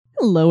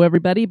Hello,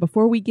 everybody.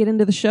 Before we get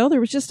into the show, there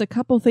was just a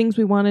couple things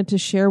we wanted to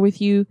share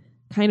with you.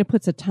 Kind of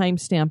puts a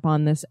timestamp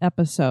on this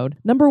episode.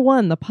 Number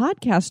one, the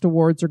podcast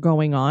awards are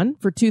going on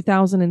for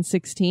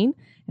 2016,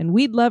 and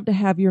we'd love to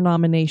have your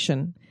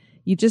nomination.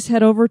 You just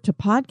head over to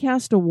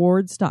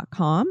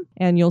podcastawards.com,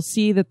 and you'll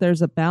see that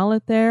there's a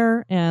ballot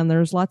there, and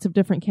there's lots of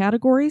different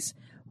categories.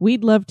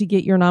 We'd love to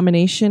get your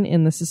nomination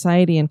in the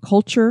Society and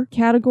Culture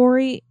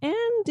category, and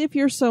if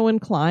you're so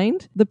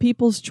inclined, the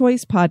People's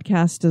Choice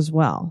podcast as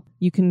well.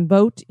 You can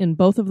vote in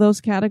both of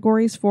those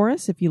categories for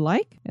us if you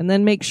like, and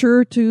then make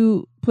sure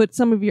to put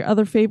some of your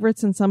other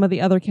favorites in some of the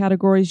other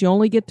categories. You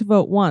only get to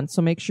vote once,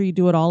 so make sure you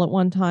do it all at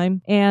one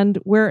time. And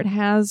where it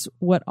has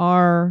what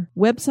our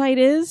website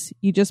is,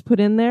 you just put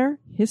in there,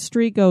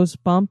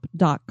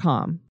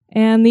 historygoesbump.com.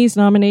 And these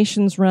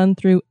nominations run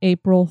through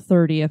April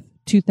 30th,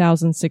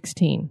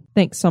 2016.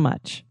 Thanks so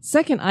much.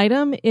 Second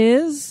item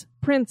is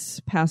Prince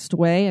passed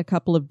away a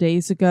couple of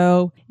days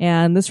ago,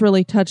 and this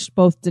really touched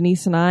both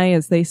Denise and I,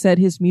 as they said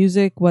his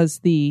music was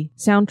the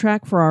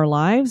soundtrack for our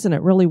lives, and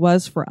it really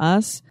was for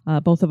us.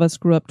 Both of us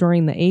grew up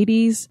during the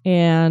 80s,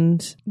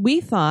 and we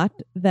thought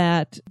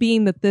that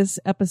being that this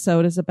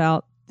episode is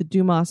about the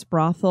Dumas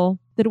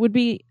brothel, that it would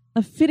be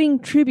a fitting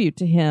tribute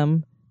to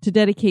him to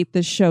dedicate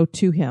this show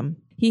to him.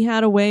 He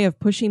had a way of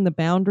pushing the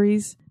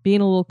boundaries, being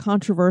a little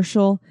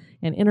controversial,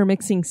 and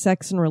intermixing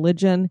sex and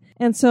religion.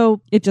 And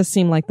so it just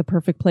seemed like the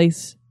perfect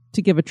place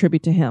to give a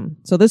tribute to him.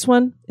 So this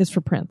one is for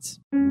Prince.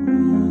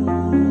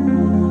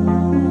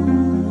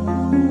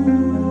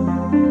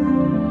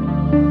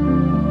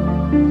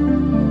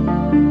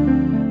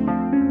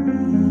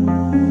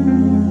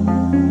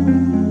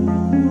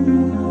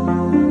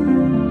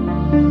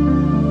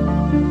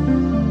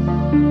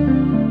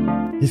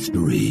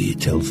 History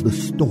tells the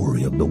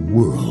story of the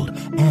world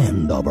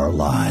and of our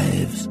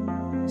lives.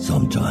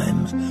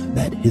 Sometimes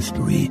that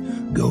history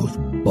goes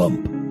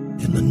bump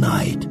in the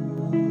night.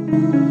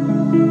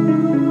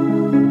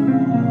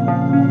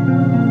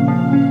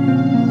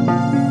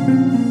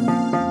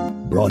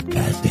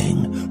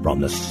 Broadcasting from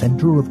the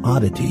center of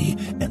oddity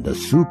and the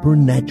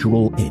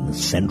supernatural in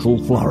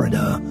Central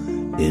Florida,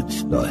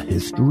 it's the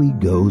History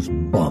Goes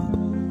Bump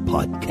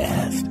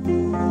podcast.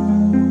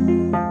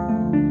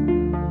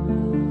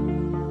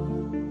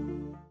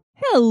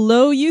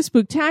 Hello, you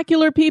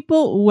spooktacular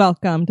people.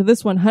 Welcome to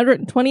this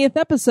 120th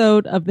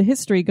episode of the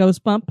History Goes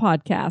Bump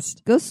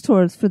podcast. Ghost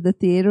Tours for the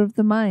Theater of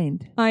the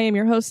Mind. I am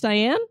your host,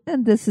 Diane.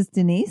 And this is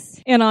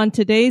Denise. And on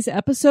today's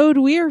episode,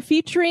 we are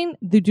featuring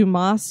the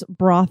Dumas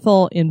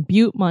brothel in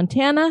Butte,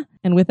 Montana.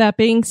 And with that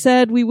being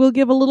said, we will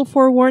give a little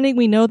forewarning.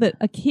 We know that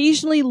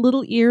occasionally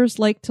little ears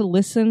like to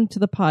listen to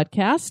the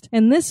podcast,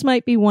 and this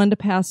might be one to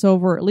pass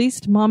over. At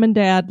least mom and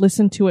dad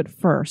listen to it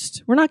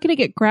first. We're not going to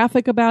get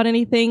graphic about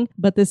anything,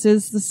 but this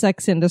is the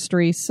sex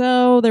industry,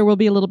 so there will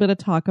be a little bit of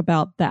talk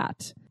about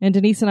that. And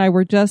Denise and I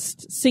were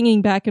just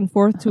singing back and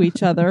forth to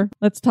each other.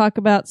 Let's talk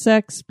about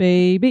sex,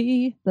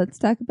 baby. Let's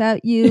talk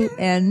about you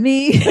and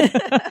me.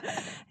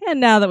 And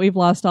now that we've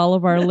lost all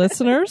of our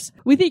listeners,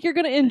 we think you're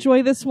going to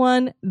enjoy this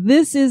one.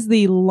 This is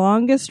the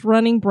longest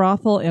running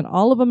brothel in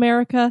all of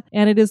America,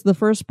 and it is the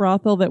first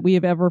brothel that we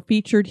have ever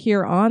featured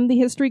here on the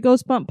History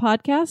Goes Bump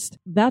podcast.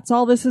 That's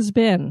all this has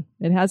been.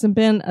 It hasn't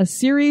been a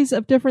series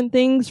of different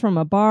things from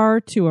a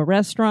bar to a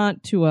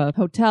restaurant to a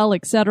hotel,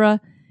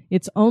 etc.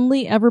 It's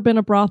only ever been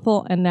a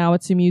brothel, and now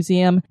it's a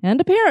museum,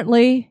 and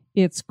apparently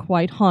it's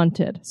quite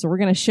haunted. So we're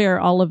going to share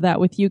all of that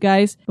with you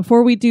guys.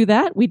 Before we do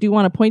that, we do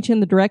want to point you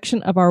in the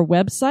direction of our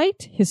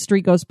website,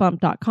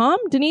 historygoesbump.com.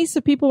 Denise,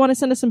 if people want to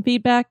send us some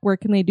feedback, where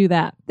can they do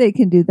that? They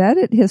can do that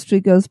at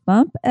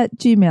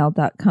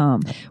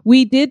historygoesbump@gmail.com.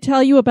 We did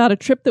tell you about a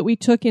trip that we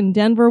took in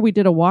Denver. We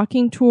did a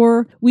walking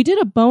tour. We did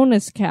a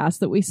bonus cast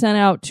that we sent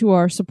out to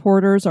our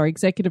supporters, our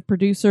executive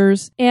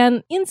producers.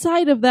 And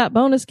inside of that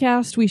bonus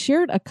cast, we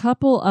shared a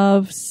couple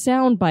of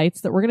sound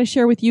bites that we're going to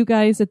share with you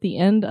guys at the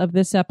end of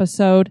this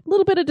episode. A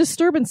little bit of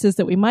disturbances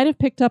that we might have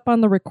picked up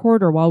on the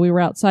recorder while we were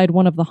outside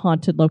one of the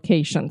haunted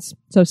locations.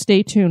 So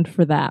stay tuned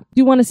for that.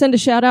 Do you want to send a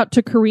shout out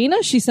to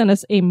Karina? She sent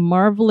us a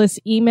marvelous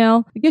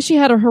email. I guess she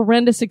had a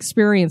horrendous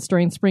experience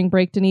during spring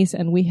break, Denise,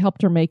 and we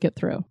helped her make it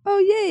through. Oh,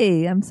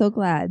 yay. I'm so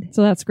glad.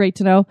 So that's great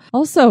to know.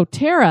 Also,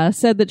 Tara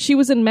said that she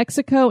was in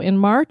Mexico in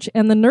March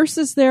and the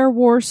nurses there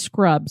wore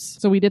scrubs.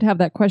 So we did have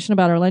that question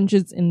about our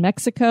lunches in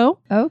Mexico.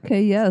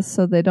 Okay, yes.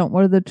 So they don't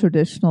wear the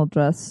traditional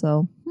dress,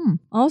 so...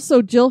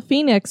 Also, Jill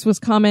Phoenix was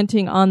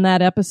commenting on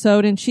that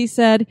episode, and she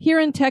said, here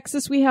in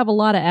Texas, we have a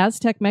lot of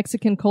Aztec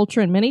Mexican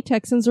culture, and many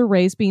Texans are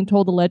raised being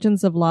told the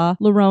legends of La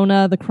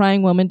Llorona, the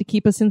crying woman, to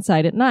keep us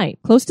inside at night.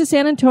 Close to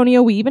San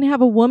Antonio, we even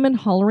have a Woman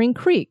Hollering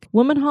Creek.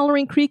 Woman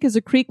Hollering Creek is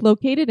a creek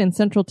located in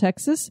central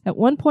Texas. At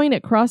one point,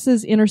 it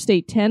crosses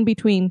Interstate 10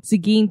 between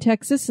Seguin,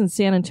 Texas, and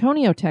San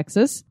Antonio,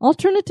 Texas.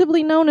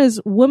 Alternatively known as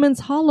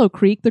Woman's Hollow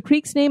Creek, the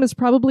creek's name is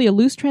probably a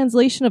loose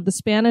translation of the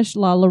Spanish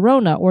La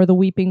Llorona, or the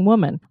Weeping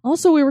Woman.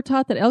 Also, we were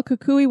taught that El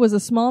Cucuy was a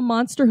small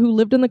monster who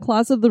lived in the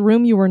closet of the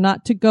room you were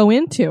not to go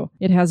into.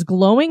 It has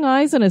glowing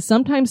eyes and is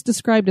sometimes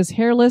described as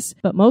hairless,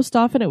 but most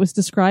often it was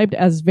described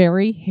as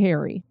very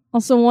hairy.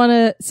 Also want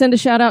to send a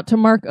shout out to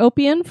Mark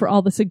Opian for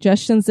all the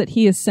suggestions that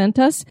he has sent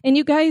us. And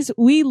you guys,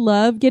 we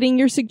love getting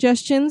your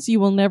suggestions. You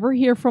will never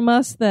hear from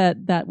us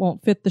that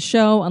won't fit the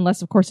show,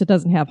 unless, of course, it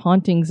doesn't have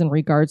hauntings in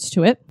regards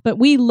to it. But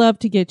we love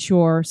to get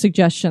your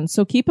suggestions.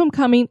 So keep them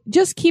coming.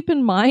 Just keep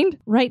in mind,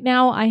 right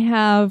now I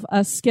have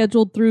us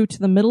scheduled through to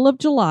the middle of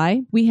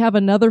July. We have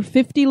another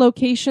 50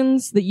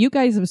 locations that you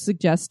guys have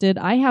suggested.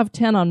 I have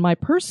 10 on my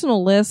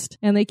personal list,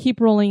 and they keep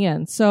rolling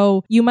in.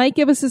 So you might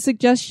give us a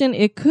suggestion.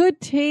 It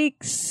could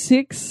take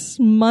 6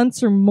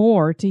 months or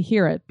more to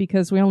hear it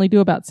because we only do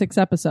about 6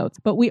 episodes.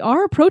 But we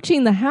are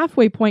approaching the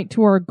halfway point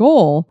to our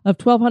goal of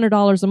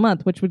 $1,200 a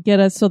month, which would get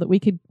us so that we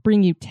could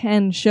bring you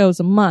 10 shows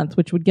a month,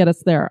 which would get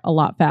us there a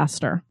lot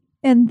faster.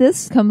 And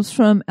this comes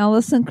from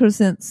Allison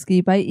Krasinski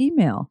by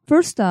email.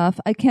 First off,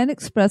 I can't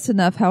express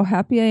enough how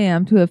happy I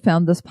am to have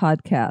found this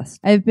podcast.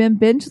 I have been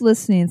binge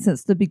listening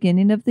since the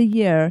beginning of the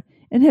year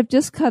and have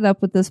just caught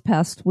up with this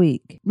past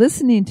week.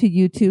 Listening to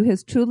you two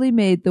has truly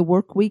made the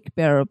work week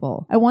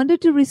bearable. I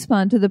wanted to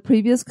respond to the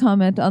previous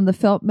comment on the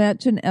Felt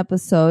Mansion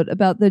episode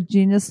about the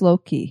genus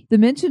Loki. The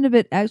mention of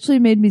it actually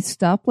made me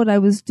stop what I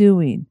was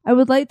doing. I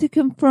would like to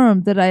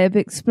confirm that I have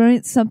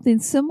experienced something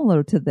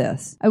similar to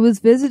this. I was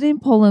visiting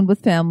Poland with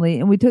family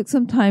and we took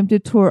some time to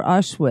tour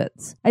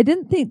Auschwitz. I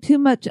didn't think too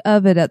much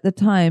of it at the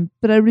time,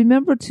 but I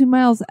remember 2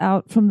 miles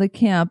out from the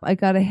camp I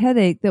got a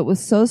headache that was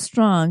so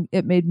strong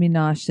it made me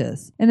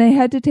nauseous. And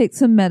I had to take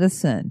some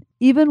medicine.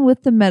 Even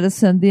with the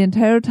medicine, the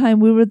entire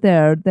time we were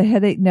there, the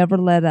headache never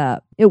let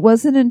up. It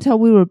wasn't until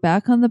we were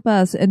back on the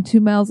bus and 2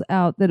 miles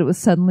out that it was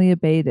suddenly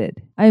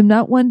abated. I am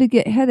not one to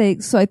get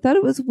headaches, so I thought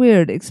it was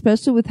weird,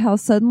 especially with how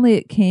suddenly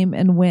it came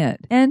and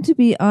went. And to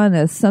be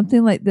honest,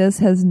 something like this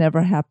has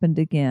never happened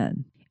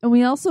again. And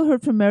we also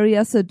heard from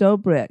Mariessa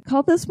Dobrik.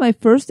 Call this my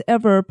first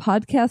ever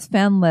podcast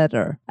fan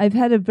letter. I've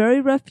had a very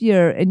rough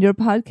year, and your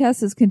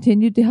podcast has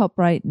continued to help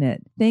brighten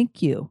it.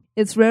 Thank you.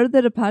 It's rare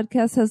that a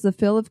podcast has the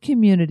feel of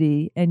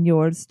community, and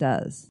yours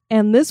does.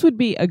 And this would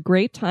be a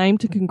great time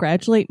to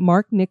congratulate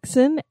Mark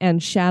Nixon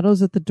and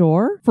Shadows at the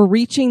Door for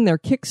reaching their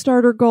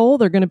Kickstarter goal.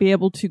 They're going to be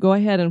able to go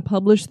ahead and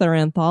publish their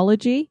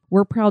anthology.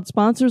 We're proud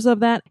sponsors of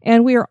that.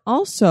 And we are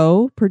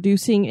also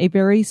producing a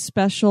very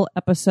special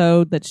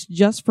episode that's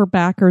just for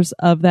backers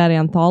of that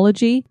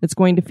anthology. It's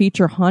going to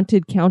feature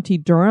Haunted County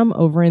Durham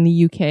over in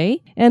the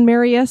UK. And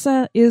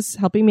Mariessa is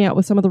helping me out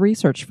with some of the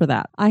research for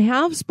that. I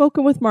have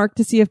spoken with Mark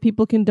to see if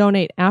people can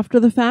donate after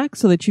the fact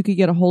so that you could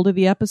get a hold of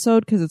the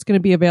episode, because it's going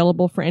to be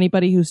available for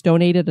anybody who's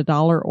donated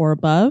 $1 or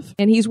above.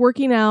 And he's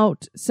working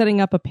out setting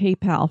up a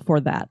PayPal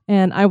for that.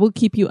 And I will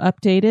keep you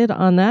updated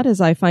on that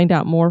as I find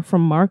out more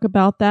from Mark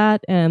about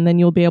that. And then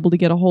you'll be able to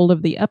get a hold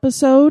of the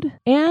episode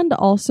and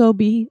also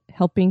be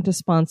helping to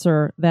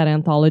sponsor that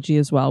anthology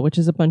as well, which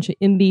is a bunch of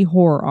indie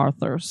horror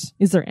authors.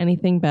 Is there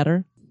anything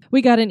better?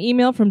 We got an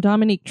email from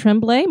Dominique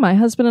Tremblay. My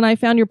husband and I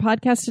found your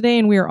podcast today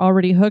and we are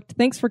already hooked.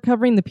 Thanks for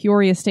covering the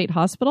Peoria State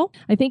Hospital.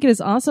 I think it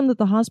is awesome that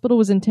the hospital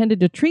was intended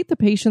to treat the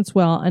patients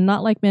well and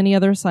not like many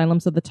other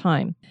asylums of the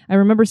time. I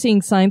remember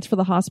seeing signs for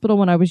the hospital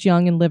when I was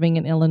young and living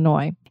in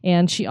Illinois.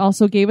 And she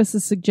also gave us a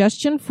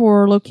suggestion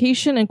for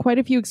location and quite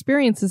a few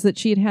experiences that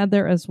she had had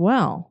there as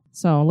well.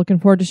 So looking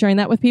forward to sharing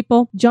that with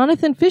people.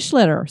 Jonathan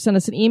Fishletter sent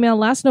us an email.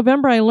 Last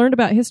November, I learned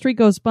about History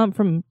Goes Bump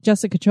from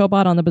Jessica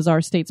Chobot on the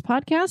Bizarre States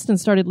podcast and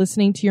started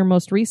listening to your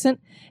most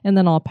recent and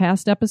then all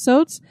past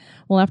episodes.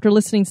 Well, after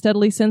listening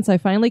steadily since, I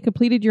finally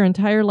completed your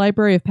entire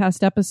library of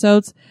past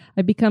episodes.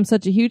 I've become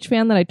such a huge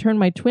fan that I turned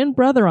my twin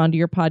brother onto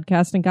your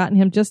podcast and gotten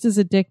him just as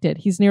addicted.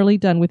 He's nearly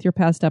done with your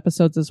past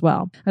episodes as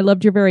well. I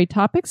loved your varied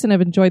topics and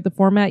have enjoyed the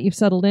format you've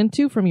settled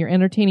into, from your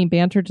entertaining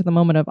banter to the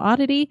moment of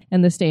oddity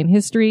and this day in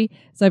history.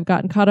 As I've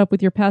gotten caught up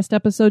with your past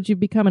episodes, you've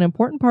become an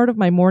important part of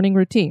my morning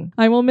routine.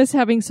 I will miss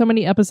having so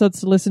many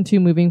episodes to listen to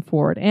moving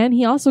forward. And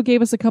he also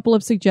gave us a couple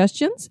of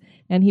suggestions,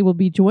 and he will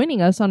be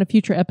joining us on a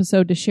future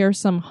episode to share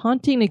some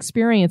haunting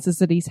experiences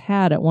that he's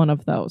had at one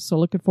of those. So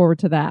looking forward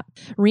to that.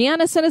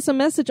 Rihanna sent us a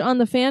message on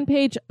the fan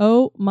page.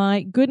 Oh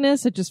my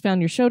goodness, I just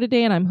found your show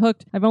today and I'm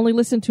hooked. I've only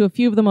listened to a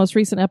few of the most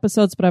recent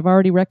episodes, but I've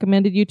already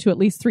recommended you to at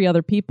least 3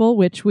 other people,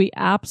 which we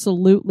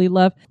absolutely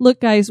love.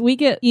 Look, guys, we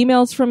get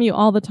emails from you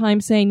all the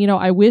time saying,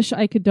 I wish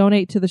I could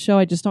donate to the show.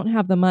 I just don't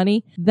have the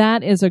money.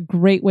 That is a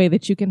great way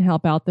that you can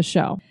help out the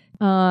show.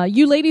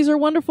 You ladies are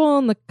wonderful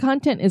and the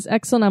content is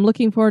excellent. I'm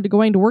looking forward to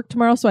going to work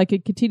tomorrow so I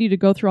could continue to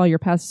go through all your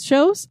past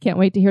shows. Can't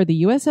wait to hear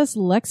the USS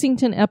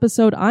Lexington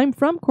episode. I'm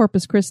from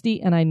Corpus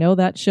Christi and I know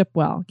that ship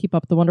well. Keep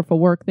up the wonderful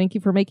work. Thank you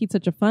for making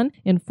such a fun,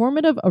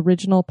 informative,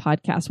 original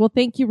podcast. Well,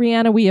 thank you,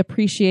 Rihanna. We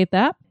appreciate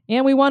that.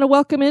 And we want to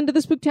welcome into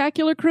the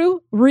Spooktacular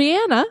crew,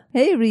 Rihanna.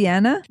 Hey,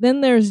 Rihanna. Then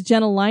there's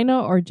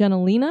Jenalina or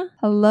Jenalina.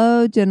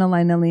 Hello,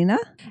 Jenalina.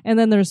 And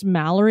then there's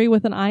Mallory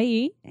with an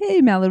IE. Hey,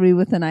 Mallory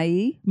with an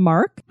IE.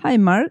 Mark. Hi,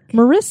 Mark.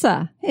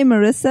 Marissa. Hey,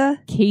 Marissa.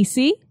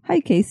 Casey.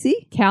 Hi,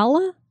 Casey.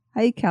 Calla.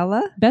 Hi,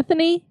 Calla.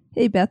 Bethany.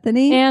 Hey,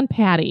 Bethany. And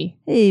Patty.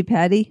 Hey,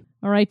 Patty.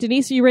 All right,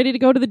 Denise, are you ready to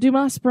go to the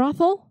Dumas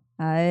brothel?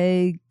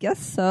 I guess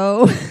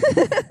so.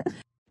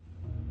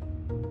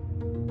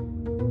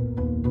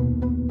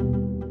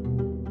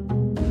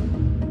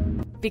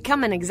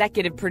 Become an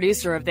executive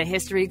producer of the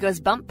History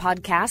Goes Bump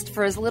podcast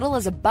for as little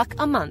as $1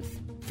 a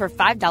month. For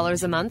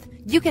 $5 a month,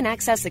 you can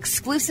access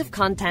exclusive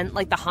content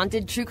like the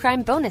Haunted True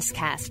Crime Bonus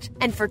Cast.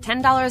 And for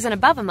 $10 and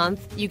above a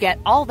month, you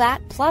get all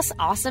that plus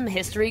awesome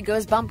History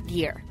Goes Bump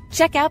gear.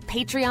 Check out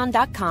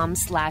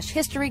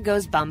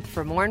patreon.com/historygoesbump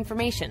for more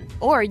information.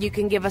 Or you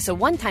can give us a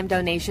one-time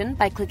donation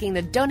by clicking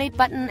the donate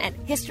button at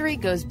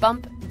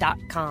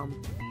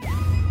historygoesbump.com.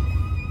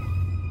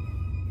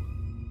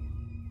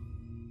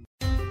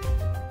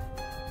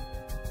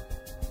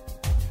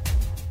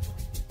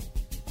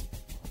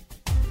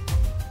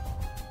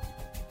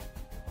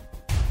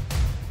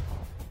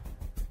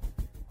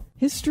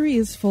 History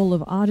is full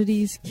of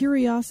oddities,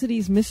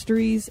 curiosities,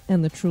 mysteries,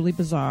 and the truly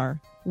bizarre.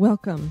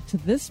 Welcome to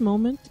This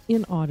Moment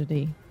in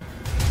Oddity.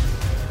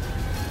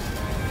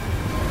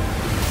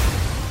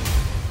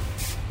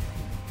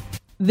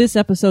 This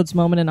episode's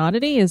Moment in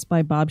Oddity is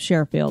by Bob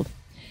Sherfield.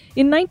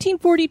 In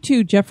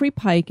 1942, Geoffrey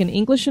Pike, an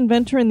English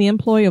inventor in the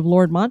employ of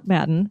Lord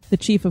Mountbatten, the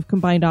chief of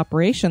combined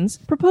operations,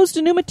 proposed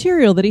a new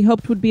material that he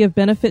hoped would be of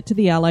benefit to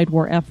the Allied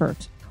war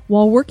effort.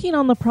 While working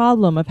on the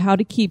problem of how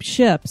to keep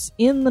ships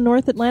in the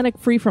North Atlantic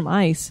free from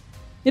ice,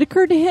 it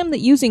occurred to him that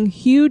using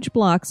huge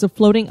blocks of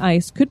floating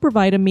ice could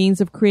provide a means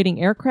of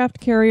creating aircraft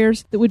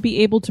carriers that would be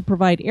able to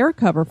provide air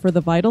cover for the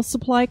vital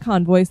supply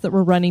convoys that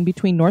were running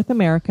between North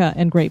America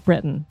and Great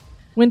Britain.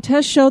 When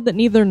tests showed that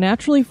neither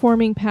naturally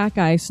forming pack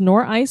ice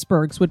nor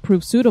icebergs would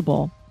prove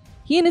suitable,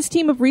 he and his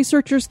team of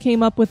researchers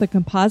came up with a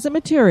composite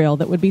material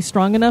that would be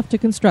strong enough to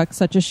construct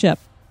such a ship.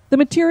 The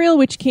material,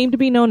 which came to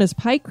be known as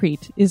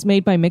Pikecrete, is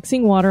made by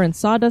mixing water and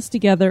sawdust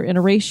together in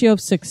a ratio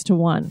of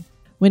 6:1.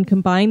 When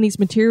combined, these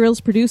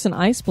materials produce an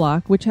ice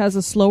block which has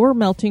a slower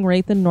melting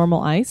rate than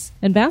normal ice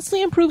and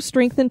vastly improves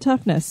strength and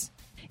toughness.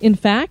 In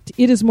fact,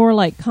 it is more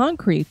like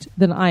concrete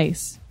than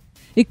ice.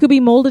 It could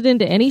be molded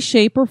into any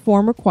shape or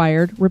form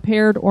required,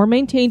 repaired, or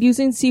maintained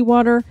using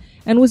seawater,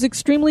 and was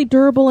extremely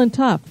durable and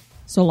tough,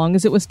 so long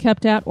as it was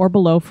kept at or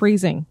below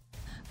freezing.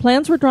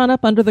 Plans were drawn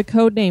up under the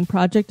code name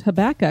Project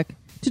Habakkuk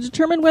to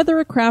determine whether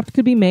a craft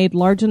could be made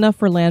large enough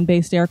for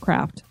land-based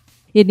aircraft.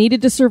 It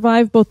needed to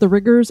survive both the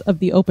rigors of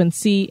the open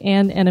sea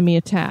and enemy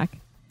attack.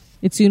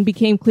 It soon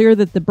became clear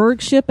that the Berg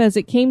ship, as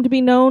it came to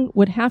be known,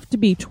 would have to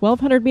be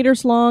 1,200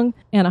 meters long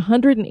and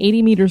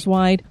 180 meters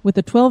wide, with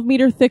a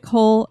 12-meter thick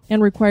hull,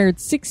 and required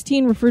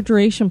 16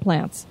 refrigeration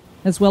plants,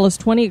 as well as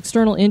 20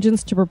 external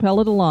engines to propel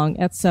it along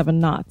at 7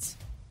 knots.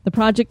 The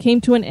project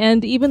came to an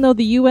end even though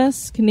the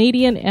U.S.,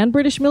 Canadian, and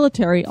British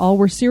military all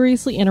were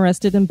seriously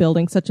interested in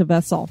building such a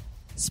vessel.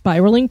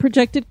 Spiraling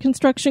projected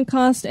construction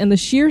cost and the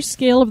sheer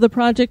scale of the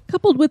project,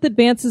 coupled with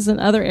advances in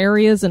other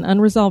areas and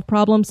unresolved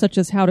problems such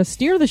as how to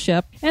steer the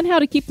ship and how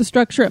to keep the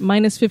structure at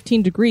minus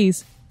 15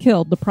 degrees,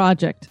 killed the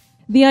project.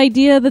 The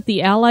idea that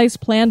the Allies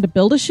planned to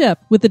build a ship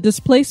with a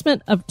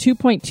displacement of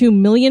 2.2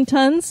 million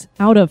tons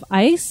out of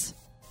ice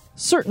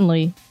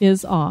certainly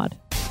is odd.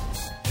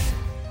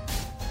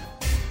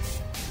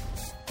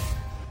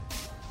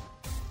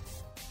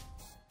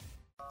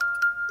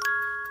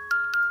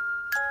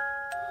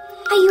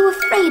 Are you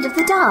afraid of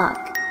the dark?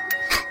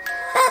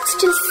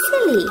 That's just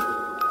silly.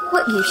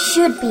 What you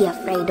should be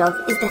afraid of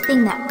is the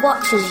thing that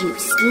watches you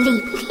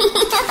sleep.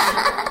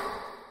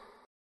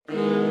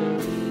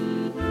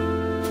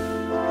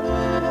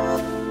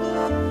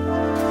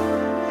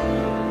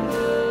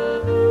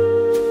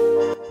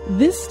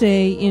 This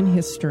day in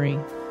history.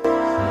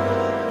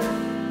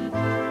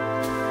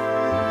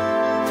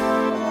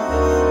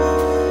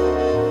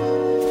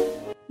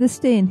 This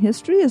Day in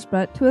History is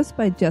brought to us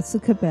by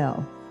Jessica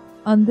Bell.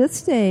 On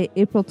this day,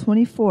 April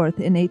 24th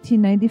in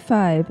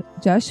 1895,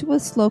 Joshua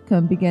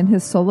Slocum began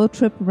his solo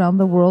trip around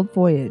the world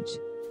voyage.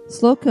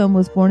 Slocum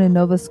was born in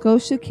Nova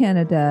Scotia,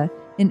 Canada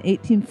in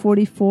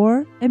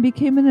 1844 and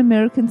became an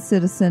American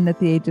citizen at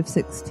the age of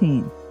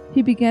 16.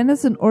 He began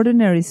as an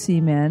ordinary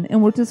seaman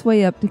and worked his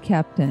way up to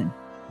captain.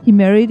 He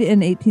married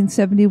in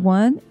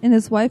 1871 and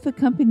his wife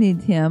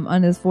accompanied him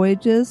on his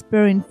voyages,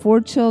 bearing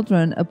 4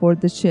 children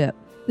aboard the ship.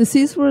 The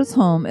seas were his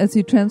home as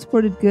he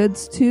transported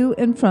goods to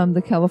and from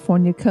the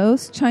California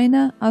coast,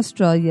 China,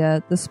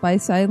 Australia, the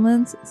Spice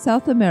Islands,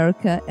 South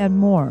America, and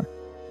more.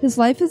 His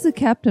life as a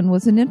captain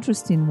was an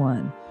interesting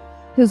one.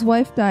 His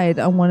wife died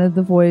on one of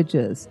the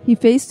voyages. He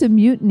faced a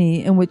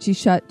mutiny in which he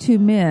shot 2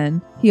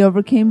 men. He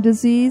overcame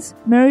disease,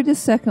 married a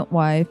second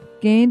wife,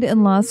 gained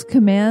and lost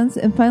commands,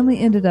 and finally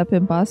ended up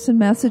in Boston,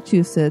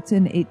 Massachusetts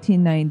in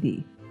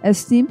 1890. As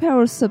steam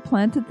power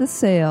supplanted the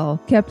sail,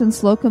 Captain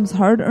Slocum's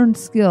hard-earned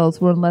skills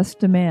were in less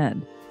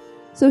demand.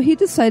 So he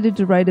decided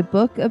to write a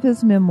book of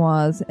his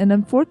memoirs, and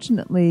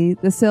unfortunately,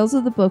 the sales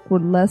of the book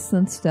were less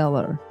than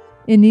stellar.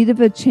 In need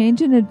of a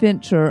change and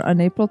adventure,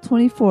 on April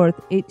 24,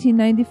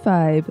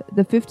 1895,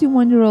 the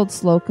 51-year-old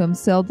Slocum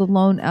sailed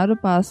alone out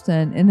of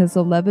Boston in his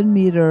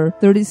 11-meter,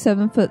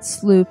 37-foot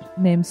sloop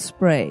named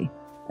Spray,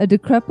 a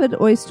decrepit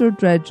oyster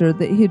dredger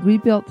that he had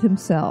rebuilt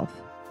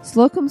himself.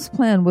 Slocum's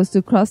plan was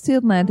to cross the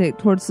Atlantic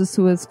towards the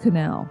Suez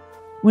Canal.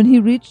 When he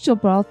reached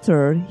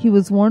Gibraltar, he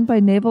was warned by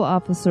naval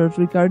officers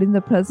regarding the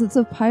presence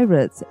of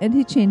pirates, and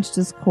he changed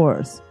his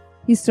course.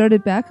 He he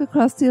started back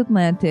across the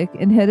Atlantic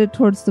and headed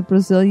towards the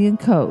Brazilian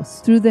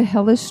coast through the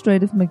hellish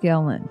Strait of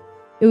Magellan.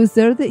 It was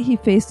there that he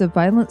faced a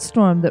violent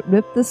storm that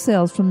ripped the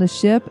sails from the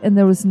ship, and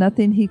there was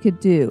nothing he could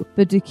do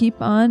but to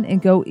keep on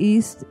and go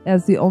east,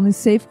 as the only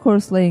safe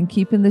course lay in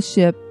keeping the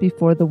ship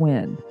before the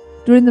wind.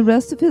 During the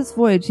rest of his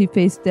voyage, he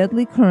faced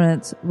deadly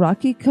currents,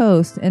 rocky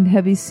coast, and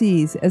heavy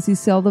seas as he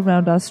sailed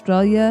around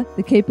Australia,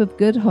 the Cape of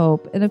Good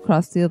Hope, and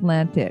across the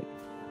Atlantic.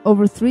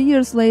 Over 3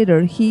 years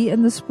later, he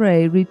and the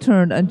Spray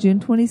returned on June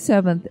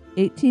 27,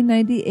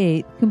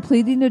 1898,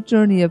 completing a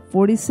journey of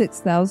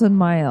 46,000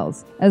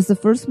 miles as the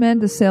first man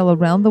to sail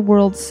around the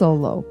world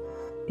solo.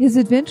 His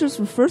adventures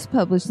were first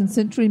published in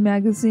Century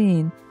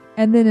magazine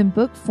and then in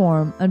book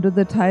form under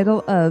the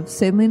title of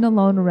Sailing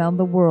Alone Around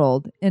the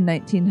World in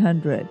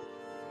 1900.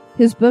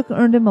 His book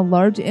earned him a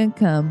large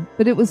income,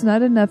 but it was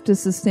not enough to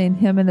sustain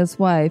him and his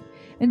wife,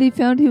 and he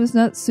found he was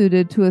not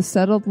suited to a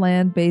settled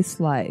land-based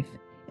life.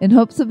 In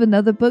hopes of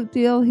another book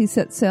deal, he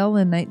set sail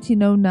in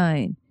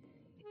 1909.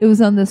 It was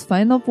on this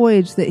final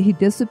voyage that he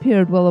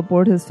disappeared while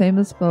aboard his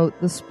famous boat,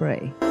 the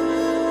Spray.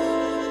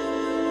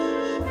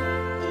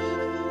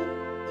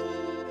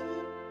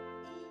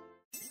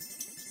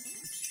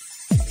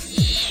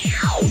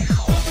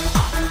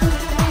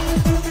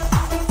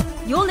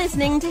 You're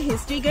listening to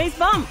History Goes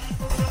Bump.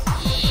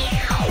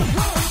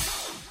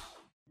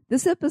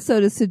 This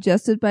episode is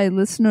suggested by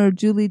listener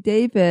Julie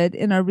David,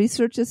 and our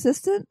research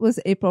assistant was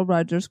April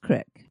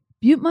Rogers-Crick.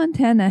 Butte,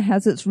 Montana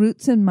has its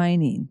roots in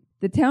mining.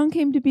 The town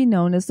came to be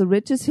known as the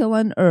richest hill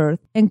on earth,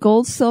 and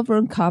gold, silver,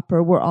 and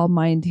copper were all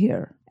mined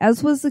here.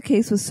 As was the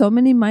case with so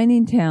many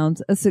mining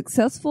towns, a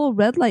successful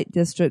red light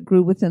district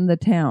grew within the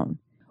town.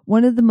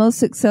 One of the most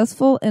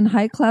successful and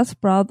high-class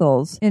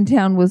brothels in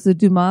town was the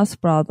Dumas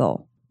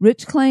brothel.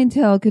 Rich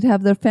clientele could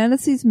have their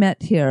fantasies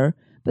met here,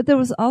 but there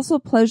was also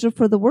pleasure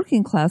for the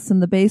working class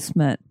in the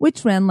basement,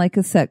 which ran like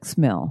a sex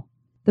mill.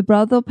 The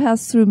brothel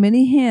passed through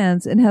many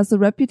hands and has the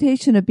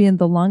reputation of being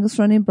the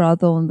longest-running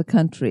brothel in the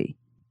country.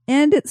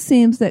 And it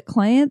seems that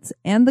clients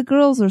and the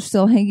girls are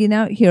still hanging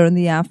out here in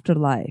the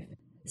afterlife.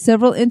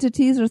 Several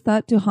entities are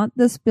thought to haunt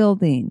this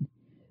building.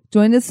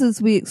 Join us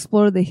as we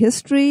explore the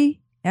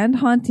history and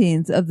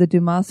hauntings of the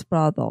Dumas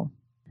brothel.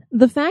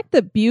 The fact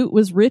that Butte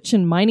was rich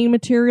in mining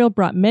material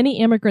brought many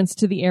immigrants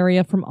to the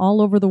area from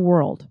all over the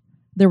world.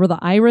 There were the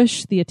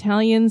Irish, the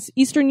Italians,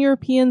 Eastern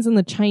Europeans, and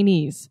the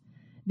Chinese.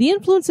 The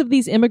influence of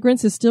these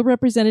immigrants is still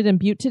represented in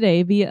Butte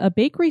today via a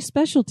bakery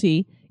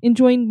specialty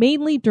enjoyed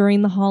mainly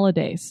during the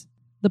holidays.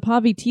 The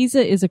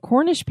pavitiza is a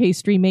Cornish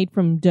pastry made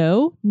from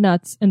dough,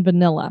 nuts, and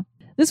vanilla.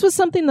 This was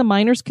something the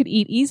miners could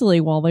eat easily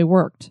while they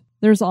worked.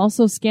 There's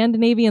also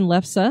Scandinavian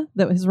lefse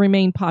that has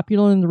remained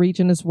popular in the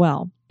region as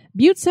well.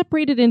 Butte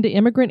separated into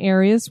immigrant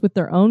areas with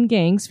their own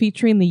gangs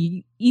featuring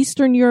the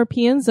Eastern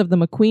Europeans of the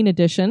McQueen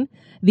edition,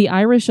 the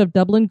Irish of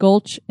Dublin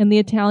Gulch, and the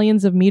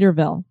Italians of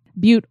Meaderville.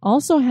 Butte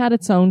also had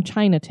its own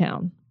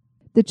Chinatown.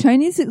 The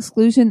Chinese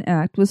Exclusion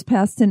Act was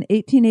passed in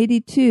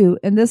 1882,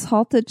 and this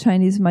halted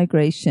Chinese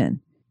migration.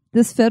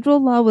 This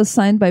federal law was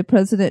signed by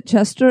President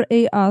Chester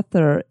A.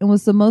 Arthur and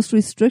was the most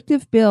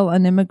restrictive bill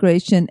on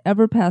immigration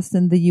ever passed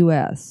in the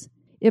U.S.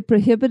 It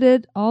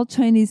prohibited all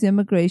Chinese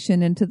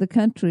immigration into the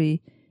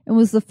country and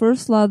was the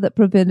first law that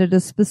prevented a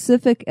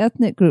specific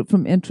ethnic group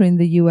from entering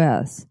the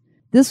U.S.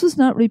 This was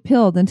not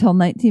repealed until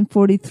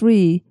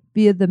 1943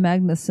 via the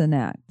Magnuson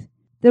Act.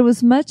 There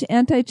was much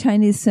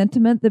anti-Chinese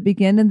sentiment that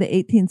began in the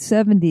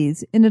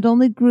 1870s, and it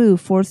only grew,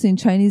 forcing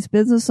Chinese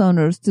business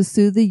owners to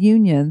sue the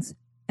unions,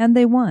 and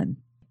they won.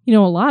 You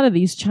know, a lot of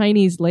these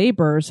Chinese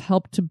laborers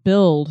helped to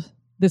build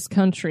this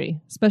country,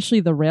 especially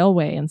the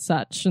railway and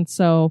such. And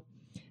so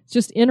it's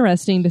just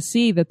interesting to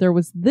see that there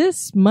was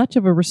this much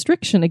of a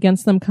restriction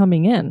against them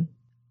coming in.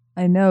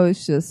 I know,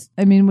 it's just,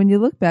 I mean, when you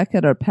look back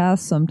at our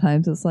past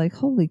sometimes, it's like,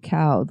 holy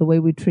cow, the way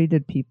we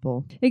treated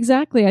people.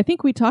 Exactly. I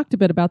think we talked a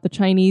bit about the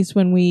Chinese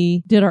when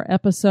we did our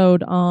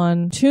episode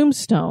on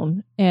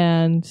Tombstone.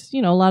 And,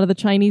 you know, a lot of the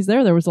Chinese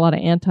there was a lot of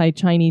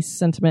anti-Chinese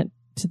sentiment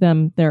to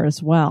them there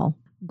as well.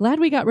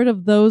 Glad we got rid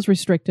of those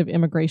restrictive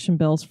immigration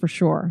bills for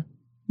sure.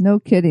 No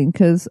kidding,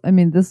 because, I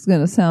mean, this is going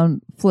to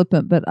sound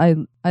flippant, but I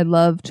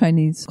love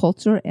Chinese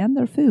culture and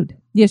their food.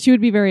 Yes, you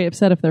would be very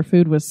upset if their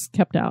food was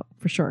kept out,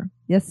 for sure.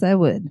 Yes, I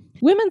would.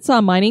 Women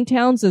saw mining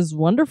towns as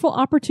wonderful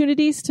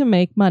opportunities to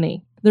make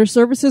money. Their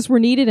services were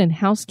needed in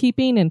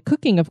housekeeping and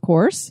cooking, of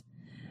course.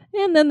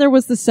 And then there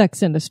was the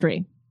sex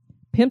industry.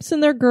 Pimps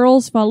and their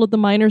girls followed the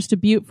miners to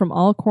Butte from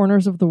all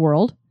corners of the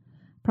world.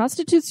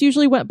 Prostitutes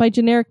usually went by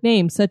generic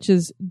names such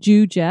as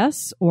Jew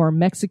Jess or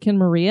Mexican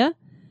Maria,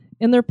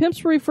 and their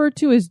pimps were referred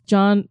to as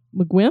John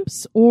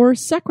McGuimps or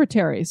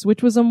secretaries,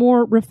 which was a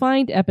more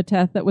refined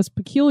epithet that was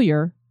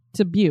peculiar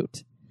to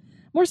Butte.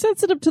 More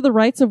sensitive to the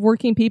rights of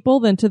working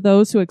people than to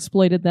those who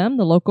exploited them,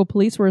 the local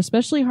police were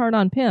especially hard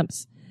on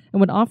pimps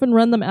and would often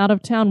run them out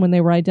of town when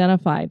they were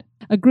identified.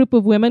 A group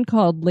of women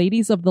called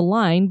Ladies of the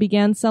Line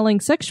began selling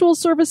sexual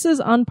services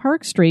on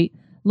Park Street,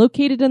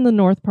 located in the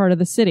north part of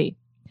the city.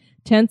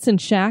 Tents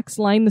and shacks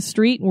lined the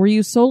street and were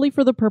used solely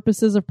for the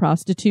purposes of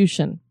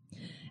prostitution.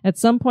 At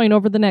some point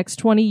over the next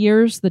 20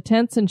 years, the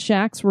tents and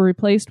shacks were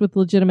replaced with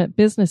legitimate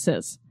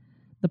businesses.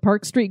 The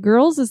Park Street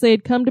Girls, as they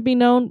had come to be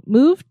known,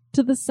 moved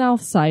to the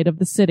south side of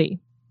the city.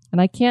 And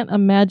I can't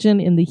imagine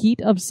in the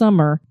heat of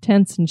summer,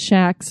 tents and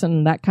shacks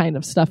and that kind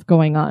of stuff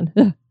going on.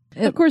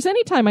 Of course,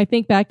 anytime I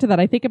think back to that,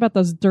 I think about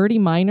those dirty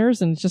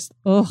miners and it's just,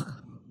 ugh.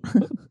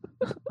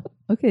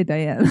 Okay,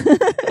 Diane.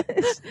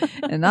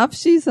 And off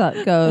she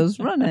goes,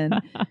 running.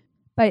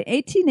 By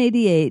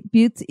 1888,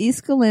 Butte's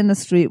East Galena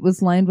Street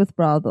was lined with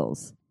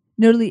brothels.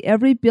 Nearly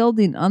every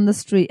building on the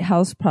street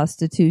housed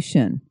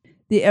prostitution.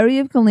 The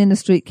area of Galena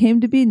Street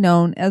came to be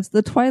known as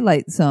the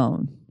Twilight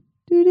Zone.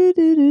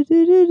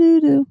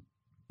 Do-do-do-do-do-do-do-do.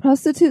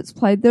 Prostitutes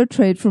plied their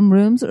trade from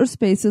rooms or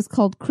spaces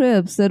called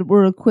cribs that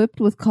were equipped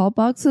with call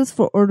boxes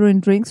for ordering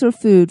drinks or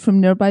food from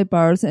nearby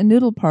bars and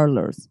noodle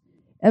parlors.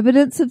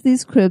 Evidence of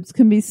these cribs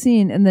can be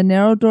seen in the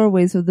narrow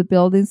doorways of the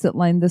buildings that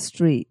line the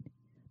street.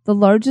 The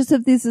largest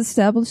of these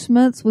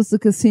establishments was the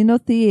Casino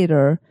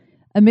Theater,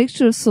 a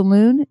mixture of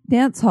saloon,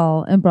 dance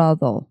hall, and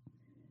brothel.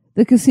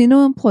 The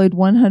casino employed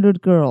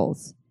 100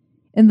 girls.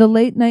 In the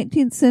late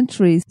 19th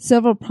century,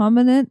 several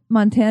prominent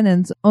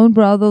Montanans owned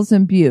brothels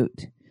in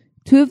Butte.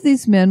 Two of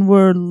these men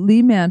were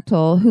Lee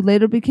Mantle, who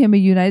later became a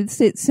United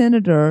States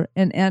Senator,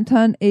 and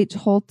Anton H.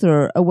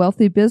 Holter, a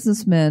wealthy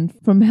businessman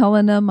from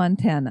Helena,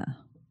 Montana.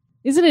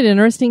 Isn't it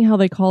interesting how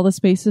they call the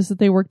spaces that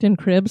they worked in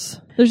cribs?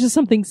 There's just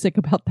something sick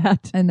about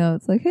that. I know.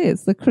 It's like, hey,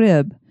 it's the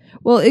crib.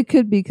 Well, it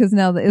could be because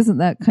now isn't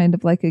that kind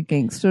of like a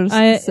gangster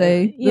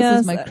say, this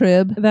is my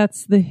crib?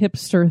 That's the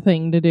hipster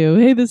thing to do.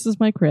 Hey, this is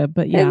my crib.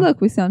 But yeah. Hey, look,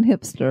 we sound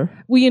hipster.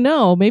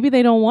 Well, maybe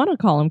they don't want to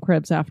call them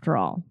cribs after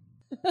all.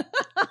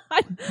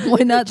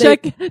 Why not?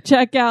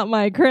 Check out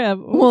my crib.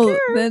 Well,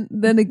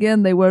 then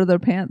again, they wear their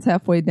pants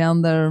halfway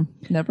down their.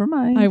 Never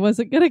mind. I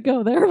wasn't gonna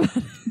go there,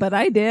 but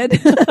I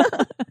did.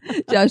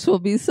 Josh will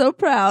be so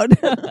proud.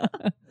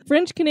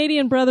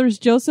 French-Canadian brothers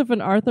Joseph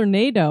and Arthur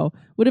Nadeau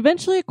would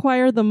eventually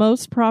acquire the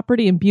most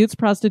property in Butte's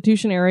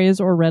prostitution areas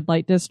or red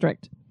light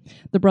district.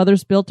 The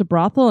brothers built a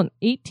brothel in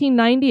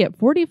 1890 at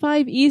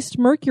 45 East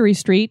Mercury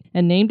Street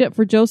and named it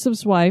for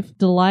Joseph's wife,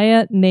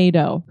 Delia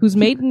Nadeau, whose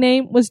maiden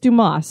name was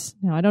Dumas.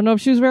 Now, I don't know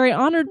if she was very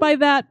honored by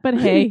that, but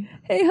hey.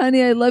 Hey,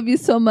 honey, I love you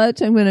so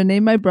much. I'm going to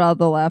name my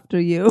brothel after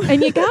you.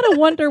 And you got to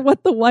wonder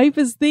what the wife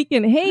is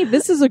thinking. Hey,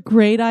 this is a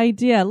great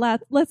idea.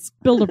 Let's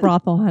build a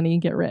brothel, honey,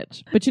 and get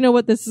rich. But you know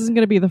what? This isn't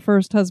going to be the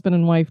first husband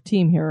and wife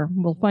team here.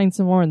 We'll find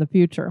some more in the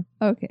future.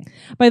 Okay.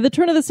 By the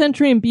turn of the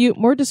century in Butte,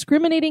 more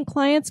discriminating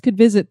clients could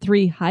visit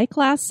 3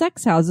 high-class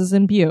sex houses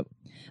in Butte: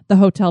 the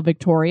Hotel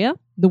Victoria,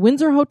 the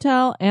Windsor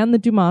Hotel, and the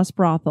Dumas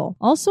Brothel,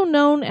 also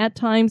known at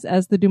times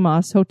as the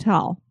Dumas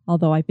Hotel,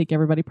 although I think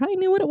everybody probably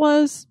knew what it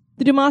was.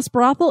 The Dumas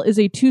Brothel is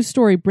a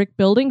 2-story brick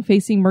building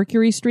facing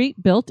Mercury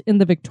Street, built in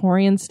the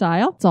Victorian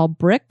style. It's all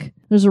brick.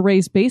 There's a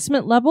raised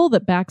basement level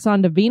that backs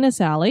onto Venus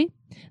Alley.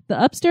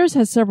 The upstairs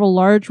has several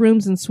large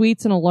rooms and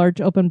suites and a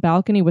large open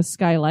balcony with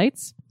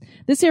skylights.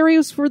 This area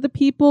was for the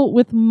people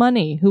with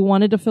money who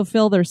wanted to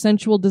fulfill their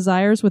sensual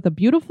desires with a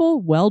beautiful,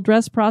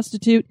 well-dressed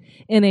prostitute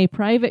in a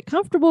private,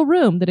 comfortable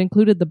room that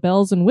included the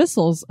bells and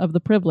whistles of the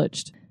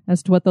privileged.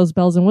 As to what those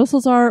bells and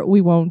whistles are, we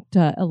won't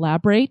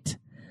elaborate.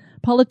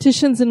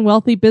 Politicians and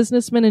wealthy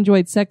businessmen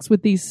enjoyed sex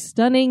with these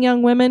stunning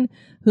young women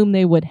whom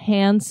they would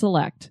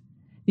hand-select.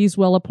 These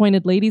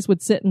well-appointed ladies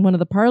would sit in one of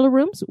the parlor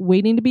rooms,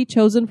 waiting to be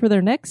chosen for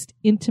their next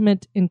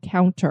intimate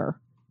encounter.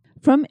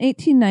 From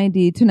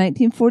 1890 to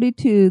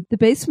 1942, the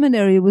basement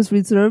area was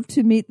reserved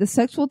to meet the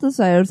sexual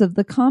desires of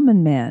the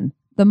common man,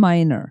 the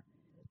miner.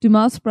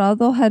 Dumas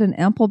Brothel had an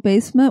ample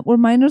basement where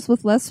miners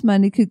with less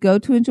money could go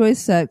to enjoy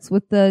sex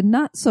with the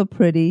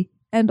not-so-pretty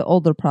and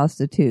older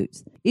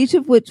prostitutes, each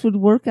of which would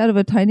work out of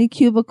a tiny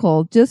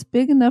cubicle just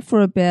big enough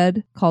for a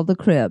bed called a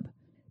crib.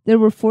 There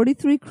were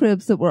 43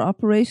 cribs that were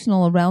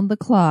operational around the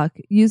clock,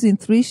 using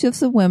 3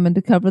 shifts of women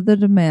to cover the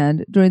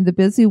demand during the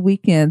busy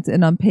weekends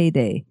and on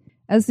payday.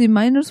 As the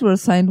miners were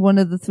assigned one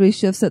of the 3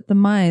 shifts at the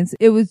mines,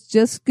 it was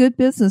just good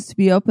business to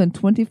be open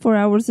 24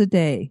 hours a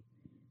day.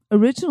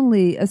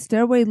 Originally, a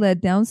stairway led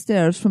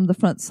downstairs from the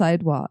front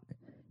sidewalk.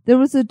 There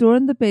was a door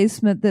in the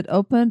basement that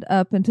opened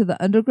up into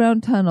the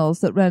underground tunnels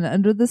that ran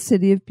under the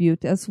city of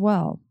Butte as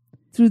well.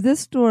 Through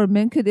this door,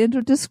 men could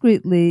enter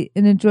discreetly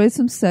and enjoy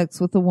some sex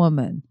with a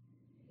woman.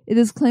 It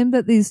is claimed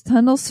that these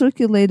tunnels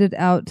circulated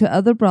out to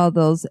other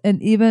brothels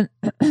and even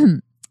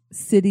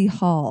City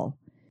Hall.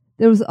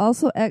 There was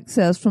also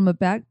access from a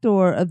back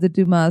door of the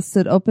Dumas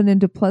that opened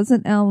into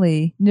Pleasant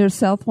Alley near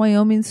South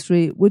Wyoming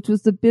Street, which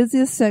was the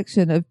busiest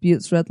section of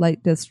Butte's red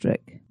light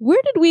district.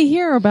 Where did we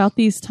hear about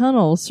these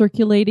tunnels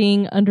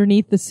circulating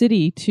underneath the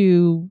city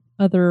to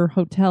other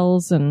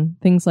hotels and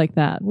things like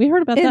that? We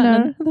heard about that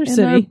in another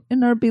city.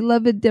 In our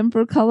beloved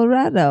Denver,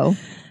 Colorado.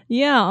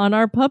 Yeah, on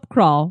our pub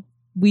crawl.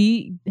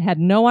 We had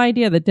no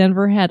idea that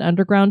Denver had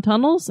underground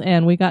tunnels,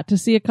 and we got to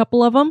see a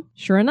couple of them.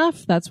 Sure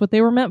enough, that's what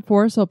they were meant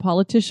for, so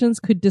politicians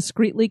could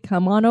discreetly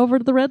come on over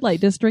to the red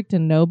light district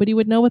and nobody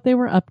would know what they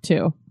were up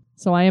to.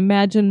 So I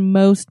imagine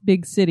most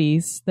big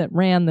cities that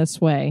ran this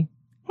way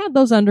had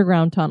those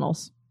underground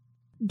tunnels.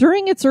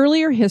 During its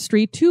earlier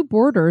history, 2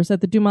 boarders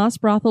at the Dumas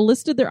brothel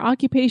listed their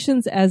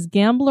occupations as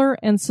gambler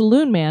and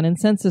saloon man in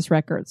census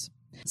records.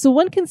 So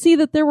one can see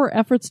that there were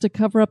efforts to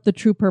cover up the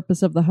true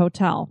purpose of the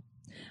hotel.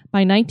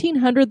 By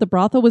 1900, the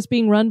brothel was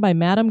being run by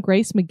Madame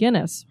Grace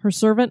McGinnis, her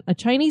servant, a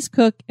Chinese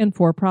cook, and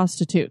 4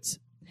 prostitutes.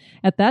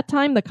 At that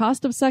time, the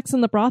cost of sex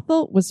in the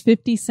brothel was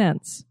 50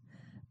 cents.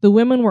 The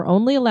women were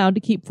only allowed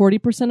to keep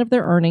 40% of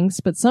their earnings,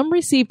 but some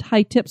received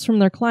high tips from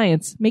their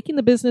clients, making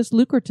the business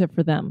lucrative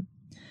for them.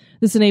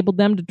 This enabled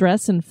them to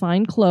dress in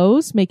fine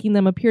clothes, making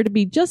them appear to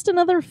be just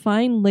another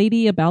fine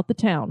lady about the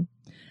town.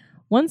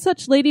 One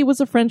such lady was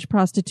a French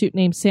prostitute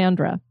named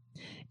Sandra.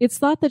 It's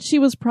thought that she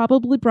was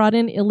probably brought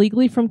in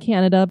illegally from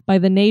Canada by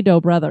the Nadeau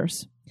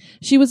brothers.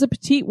 She was a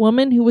petite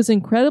woman who was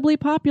incredibly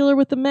popular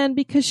with the men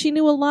because she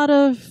knew a lot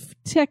of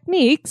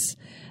techniques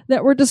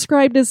that were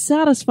described as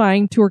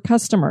satisfying to her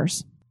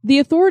customers. The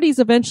authorities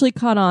eventually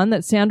caught on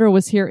that Sandra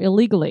was here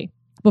illegally.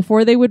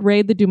 Before they would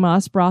raid the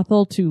Dumas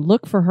brothel to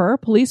look for her,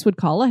 police would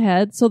call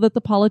ahead so that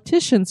the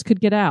politicians could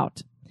get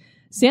out.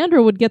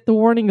 Sandra would get the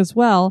warning as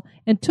well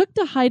and took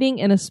to hiding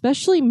in a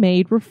specially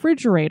made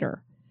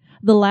refrigerator.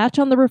 The latch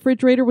on the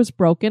refrigerator was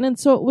broken, and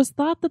so it was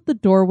thought that the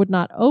door would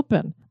not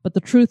open, but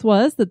the truth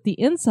was that the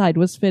inside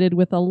was fitted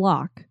with a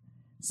lock.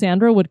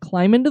 Sandra would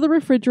climb into the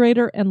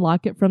refrigerator and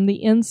lock it from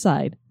the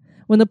inside.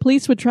 When the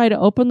police would try to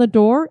open the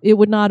door, it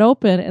would not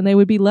open, and they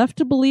would be left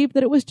to believe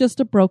that it was just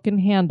a broken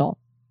handle.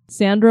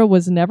 Sandra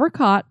was never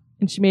caught,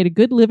 and she made a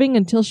good living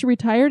until she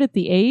retired at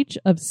the age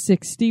of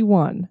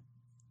 61.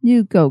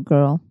 You go,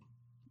 girl.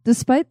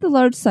 Despite the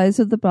large size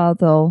of the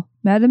brothel,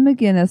 Madame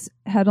McGinnis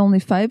had only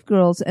 5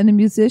 girls and a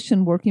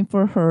musician working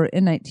for her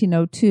in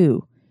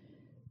 1902.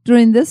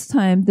 During this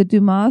time, the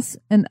Dumas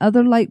and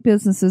other like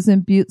businesses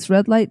in Butte's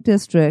red light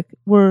district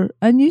were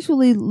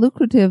unusually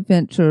lucrative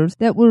ventures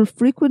that were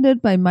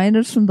frequented by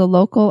miners from the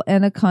local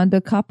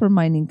Anaconda Copper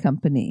Mining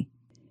Company.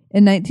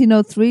 In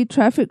 1903,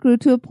 traffic grew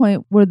to a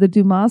point where the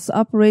Dumas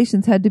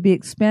operations had to be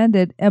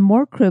expanded and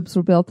more cribs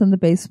were built in the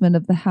basement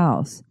of the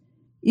house.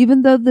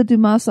 Even though the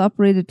Dumas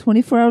operated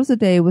 24 hours a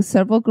day with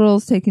several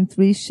girls taking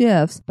 3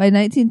 shifts, by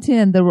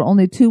 1910 there were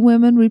only 2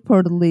 women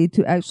reportedly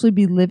to actually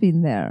be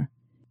living there.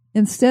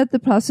 Instead, the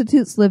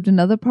prostitutes lived in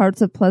other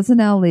parts of Pleasant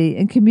Alley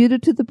and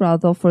commuted to the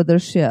brothel for their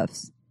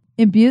shifts.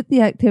 In Butte,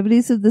 the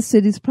activities of the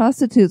city's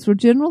prostitutes were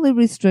generally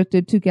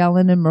restricted to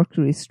Gallon and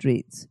Mercury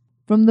streets.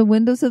 From the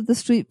windows of the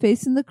street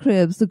facing the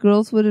cribs, the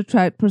girls would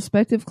attract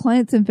prospective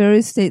clients in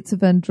various states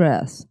of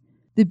undress.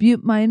 The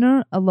Butte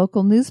Miner, a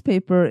local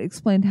newspaper,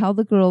 explained how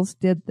the girls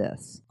did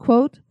this.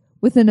 Quote,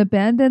 "With an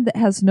abandon that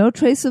has no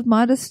trace of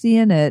modesty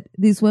in it,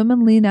 these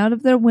women lean out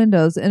of their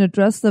windows and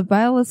address the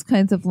vilest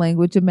kinds of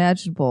language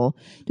imaginable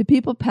to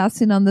people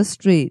passing on the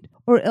street,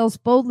 or else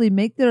boldly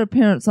make their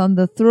appearance on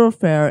the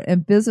thoroughfare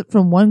and visit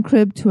from one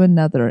crib to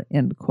another."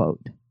 End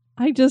quote.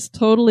 I just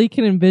totally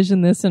can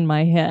envision this in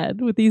my head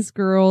with these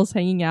girls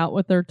hanging out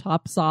with their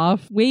tops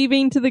off,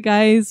 waving to the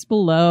guys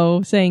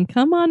below, saying,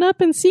 "Come on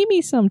up and see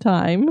me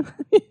sometime."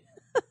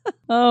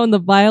 Oh, and the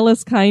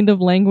vilest kind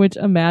of language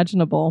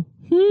imaginable.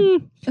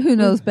 Who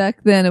knows,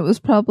 back then it was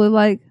probably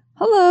like,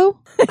 "Hello."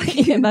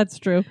 Yeah, that's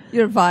true.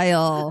 "You're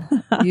vile,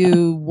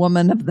 you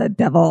woman of the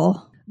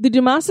devil." The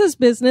Dumas'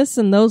 business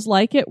and those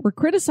like it were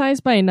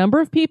criticized by a number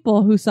of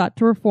people who sought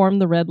to reform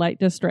the red light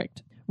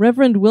district.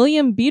 Reverend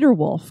William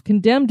Beaterwolf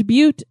condemned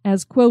Butte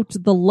as, quote,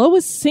 "the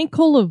lowest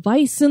sinkhole of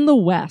vice in the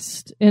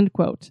West," end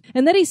quote,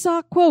 and that he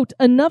saw, quote,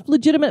 "enough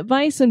legitimate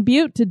vice in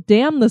Butte to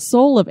damn the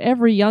soul of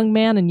every young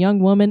man and young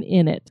woman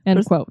in it,"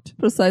 end quote.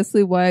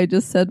 Precisely why I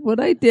just said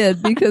what I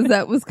did, because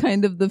that was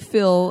kind of the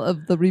feel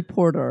of the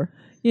reporter.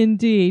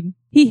 Indeed.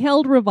 He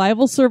held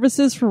revival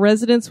services for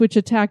residents which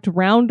attacked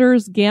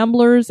rounders,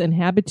 gamblers, and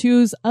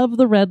habitués of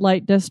the red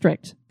light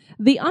district.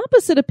 The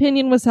opposite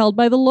opinion was held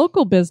by the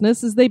local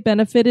business as they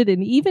benefited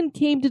and even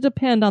came to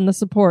depend on the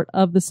support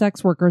of the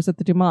sex workers at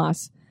the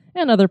Dumas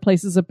and other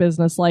places of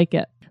business like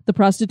it. The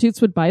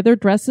prostitutes would buy their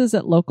dresses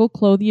at local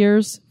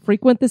clothiers,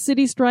 frequent the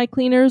city's dry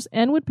cleaners,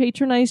 and would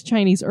patronize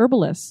Chinese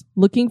herbalists,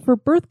 looking for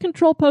birth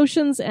control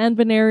potions and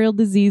venereal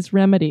disease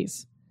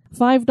remedies.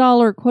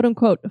 $5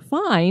 quote-unquote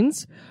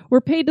fines were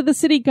paid to the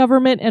city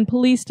government and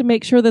police to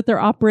make sure that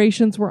their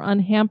operations were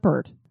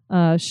unhampered.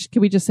 Can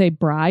we just say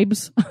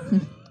bribes?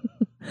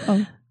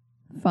 Oh,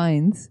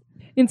 fines.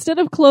 Instead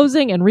of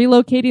closing and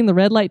relocating the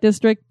red light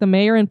district, the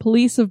mayor and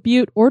police of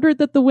Butte ordered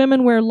that the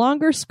women wear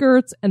longer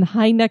skirts and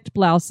high-necked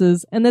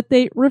blouses and that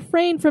they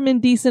refrain from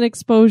indecent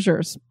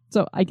exposures.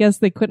 So I guess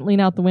they couldn't lean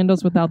out the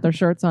windows without their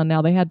shirts on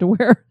now. They had to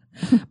wear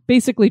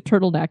basically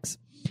turtlenecks.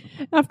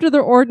 After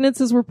their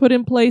ordinances were put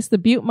in place, the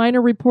Butte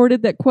Miner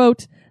reported that,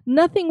 quote,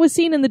 "nothing was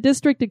seen in the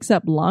district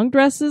except long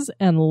dresses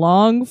and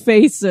long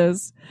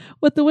faces.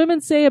 What the women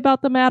say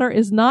about the matter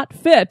is not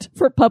fit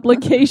for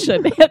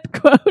publication," end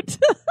quote.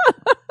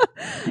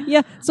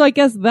 Yeah, so I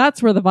guess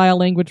that's where the vile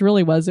language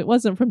really was. It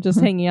wasn't from just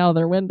hanging out of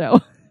their window.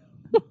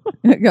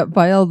 It got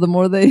vile. The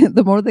more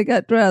they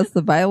got dressed,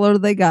 the viler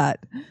they got.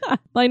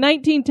 By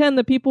 1910,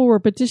 the people were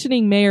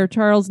petitioning Mayor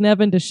Charles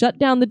Nevin to shut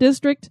down the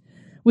district,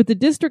 With the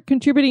district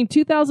contributing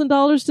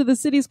 $2,000 to the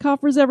city's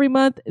coffers every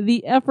month,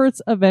 the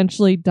efforts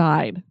eventually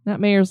died. That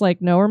mayor's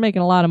like, no, we're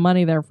making a lot of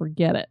money there,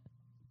 forget it.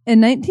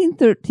 In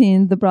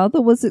 1913, the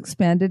brothel was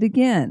expanded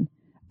again.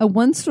 A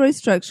one-story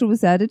structure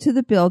was added to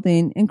the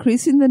building,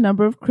 increasing the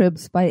number of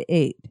cribs by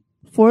 8.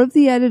 4 of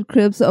the added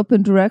cribs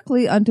opened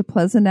directly onto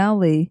Pleasant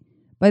Alley,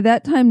 by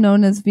that time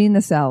known as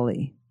Venus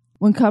Alley.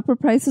 When copper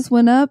prices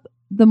went up,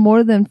 the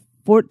more than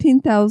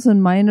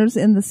 14,000 miners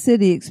in the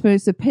city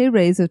experienced a pay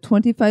raise of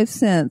 25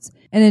 cents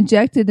and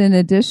injected an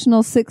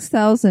additional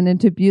 6,000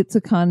 into Butte's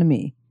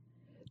economy.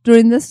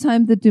 During this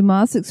time, the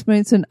Dumas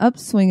experienced an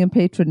upswing in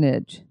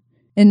patronage.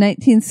 In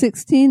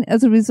 1916,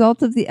 as a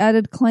result of the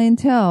added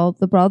clientele,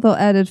 the brothel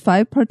added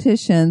 5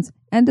 partitions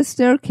and a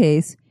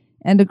staircase,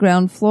 and a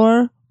ground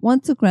floor,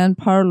 once a grand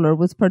parlor,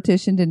 was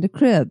partitioned into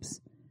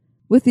cribs.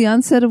 With the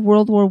onset of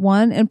World War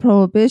I and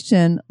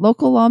Prohibition,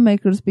 local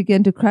lawmakers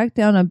began to crack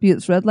down on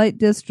Butte's red light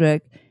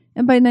district,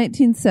 and by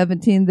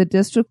 1917 the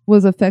district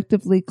was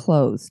effectively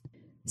closed.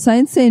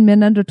 Signs saying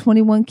men under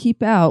 21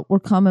 keep out were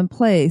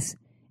commonplace,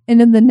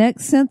 and in the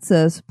next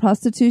census,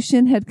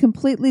 prostitution had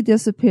completely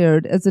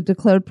disappeared as a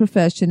declared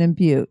profession in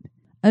Butte.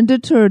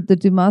 Undeterred, the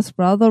Dumas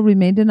brothel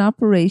remained in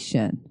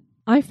operation.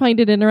 I find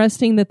it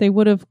interesting that they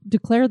would have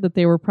declared that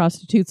they were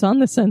prostitutes on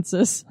the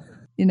census.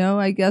 You know,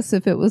 I guess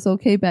if it was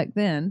okay back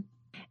then.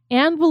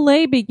 Anne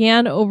Villay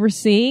began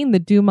overseeing the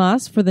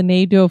Dumas for the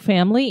Nadeau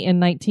family in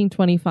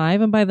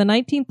 1925, and by the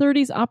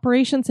 1930s,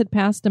 operations had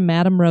passed to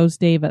Madame Rose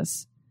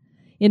Davis.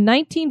 In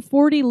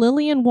 1940,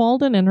 Lillian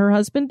Walden and her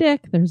husband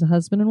Dick, there's a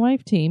husband and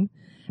wife team,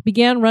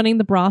 began running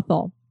the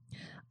brothel.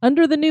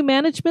 Under the new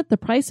management, the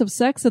price of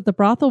sex at the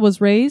brothel was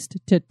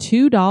raised to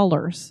 $2.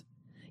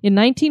 In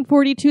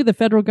 1942, the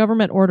federal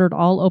government ordered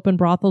all open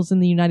brothels in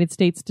the United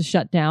States to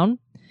shut down.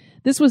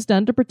 This was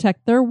done to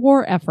protect their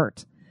war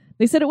effort.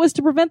 They said it was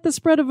to prevent the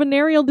spread of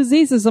venereal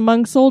diseases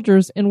among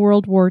soldiers in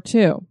World War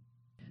II.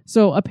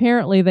 So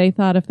apparently they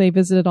thought if they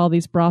visited all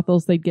these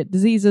brothels, they'd get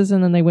diseases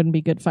and then they wouldn't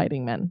be good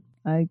fighting men.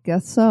 I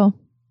guess so.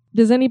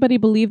 Does anybody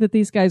believe that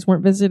these guys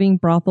weren't visiting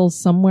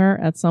brothels somewhere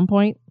at some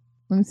point?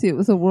 Let me see. It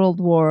was a world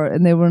war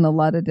and they were in a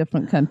lot of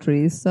different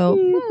countries. So,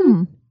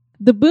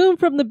 The boom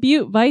from the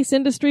Butte vice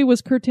industry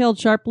was curtailed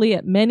sharply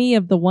at many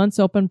of the once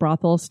open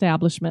brothel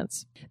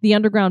establishments. The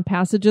underground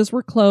passages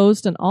were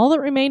closed, and all that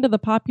remained of the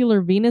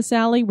popular Venus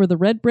Alley were the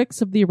red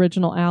bricks of the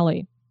original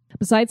alley.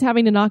 Besides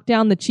having to knock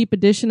down the cheap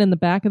addition in the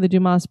back of the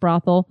Dumas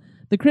brothel,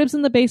 the cribs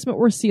in the basement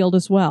were sealed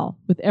as well,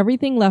 with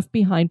everything left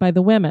behind by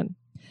the women.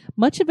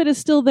 Much of it is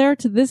still there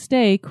to this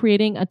day,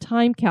 creating a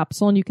time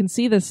capsule, and you can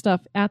see this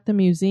stuff at the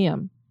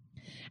museum.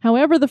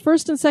 However, the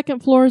first and second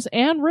floors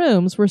and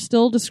rooms were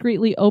still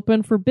discreetly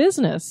open for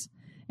business,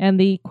 and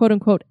the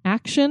quote-unquote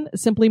action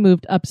simply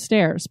moved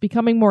upstairs,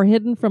 becoming more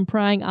hidden from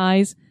prying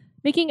eyes,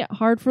 making it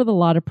hard for the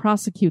law to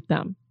prosecute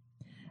them.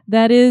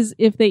 That is,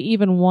 if they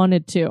even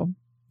wanted to.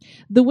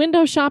 The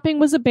window shopping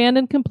was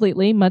abandoned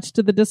completely, much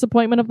to the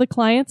disappointment of the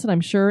clients, and I'm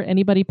sure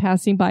anybody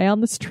passing by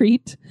on the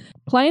street.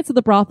 Clients of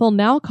the brothel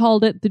now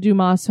called it the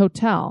Dumas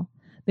Hotel.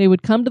 They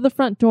would come to the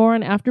front door,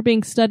 and after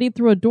being studied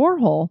through a door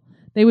hole,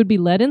 they would be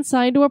led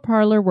inside to a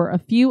parlor where a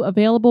few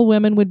available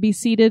women would be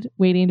seated,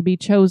 waiting to be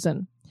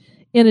chosen.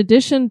 In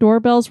addition,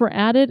 doorbells were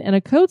added, and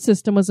a code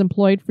system was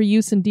employed for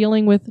use in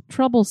dealing with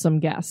troublesome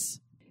guests.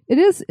 It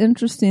is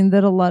interesting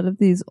that a lot of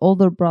these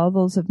older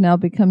brothels have now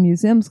become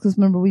museums, because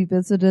remember we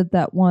visited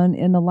that one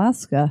in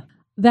Alaska.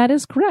 That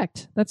is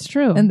correct. That's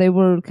true. And they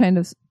were kind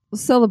of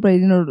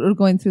celebrating or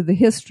going through the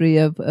history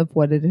of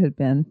what it had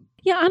been.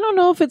 Yeah, I don't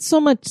know if it's so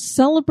much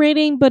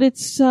celebrating, but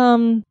it's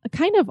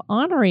kind of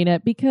honoring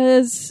it,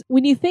 because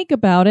when you think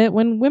about it,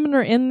 when women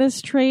are in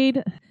this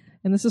trade,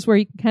 and this is where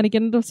you can kind of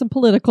get into some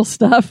political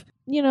stuff,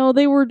 you know,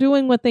 they were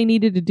doing what they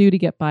needed to do to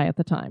get by at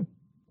the time.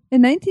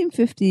 In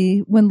 1950,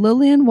 when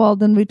Lillian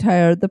Walden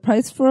retired, the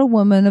price for a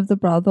woman of the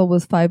brothel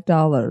was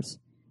 $5.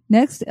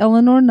 Next,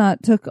 Eleanor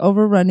Knott took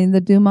over running the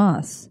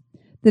Dumas.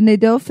 The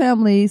Nadeau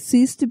family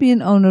ceased to be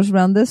owners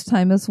around this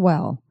time as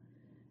well.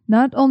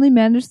 Knott only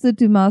managed the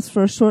Dumas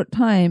for a short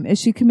time, as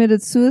she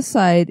committed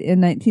suicide in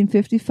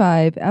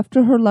 1955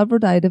 after her lover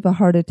died of a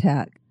heart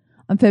attack.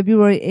 On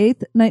February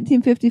 8,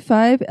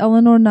 1955,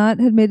 Eleanor Knott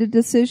had made a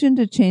decision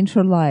to change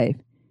her life.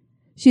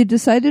 She had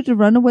decided to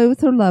run away with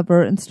her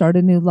lover and start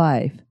a new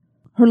life.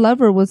 Her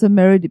lover was a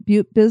married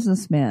Butte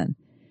businessman.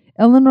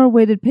 Eleanor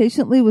waited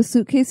patiently with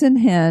suitcase in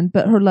hand,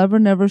 but her lover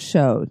never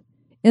showed.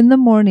 In the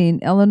morning,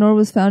 Eleanor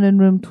was found in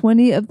room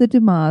 20 of the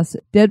Dumas,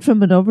 dead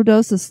from an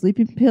overdose of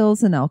sleeping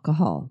pills and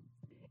alcohol.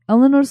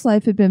 Eleanor's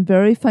life had been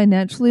very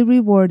financially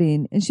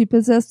rewarding, and she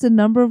possessed a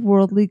number of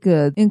worldly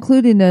goods,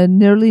 including a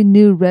nearly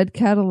new red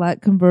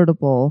Cadillac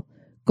convertible,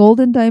 gold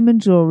and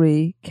diamond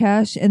jewelry,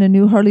 cash, and a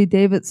new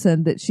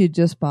Harley-Davidson that she had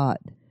just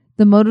bought.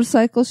 The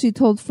motorcycle, she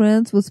told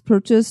friends, was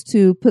purchased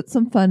to put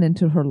some fun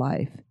into her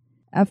life.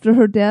 After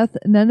her death,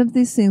 none of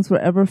these things were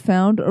ever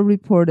found or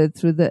reported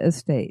through the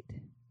estate.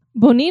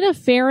 Bonita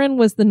Farron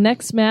was the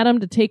next madam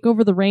to take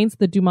over the reins of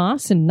the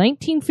Dumas in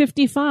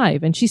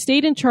 1955, and she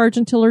stayed in charge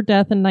until her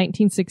death in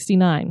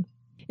 1969.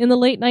 In In the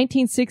late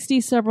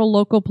 1960s, several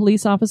local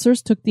police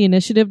officers took the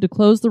initiative to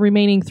close the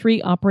remaining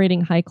 3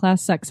 operating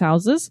high-class sex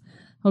houses,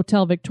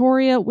 Hotel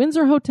Victoria,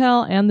 Windsor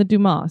Hotel, and the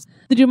Dumas.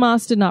 The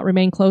Dumas did not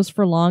remain closed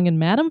for long, and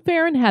Madame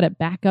Farron had it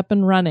back up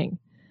and running.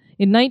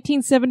 In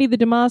 1970, the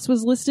Dumas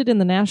was listed in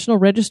the National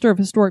Register of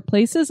Historic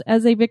Places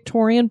as a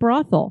Victorian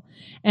brothel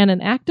and an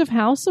active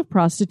house of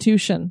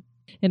prostitution.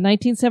 In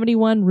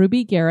 1971,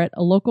 Ruby Garrett,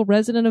 a local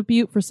resident of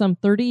Butte for some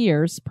 30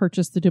 years,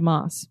 purchased the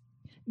Dumas.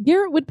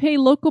 Garrett would pay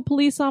local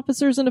police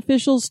officers and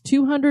officials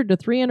 $200 to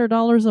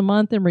 $300 a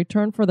month in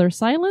return for their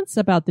silence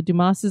about the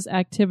Dumas'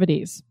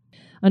 activities.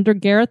 Under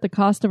Garrett, the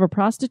cost of a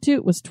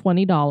prostitute was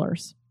 $20.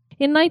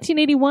 In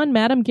 1981,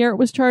 Madame Garrett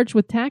was charged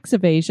with tax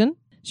evasion.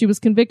 She was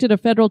convicted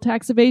of federal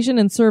tax evasion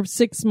and served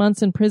 6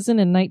 months in prison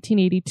in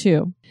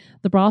 1982.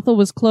 The brothel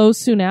was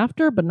closed soon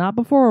after, but not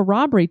before a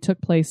robbery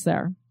took place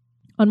there.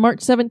 On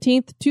March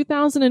 17,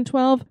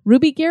 2012,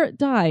 Ruby Garrett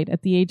died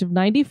at the age of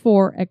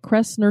 94 at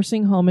Crest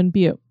Nursing Home in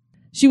Butte.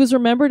 She was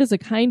remembered as a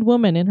kind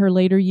woman in her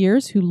later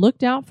years who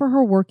looked out for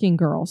her working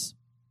girls.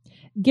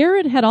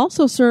 Garrett had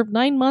also served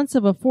 9 months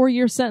of a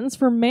 4-year sentence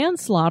for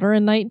manslaughter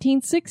in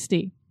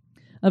 1960.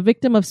 A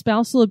victim of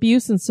spousal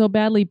abuse and so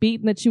badly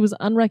beaten that she was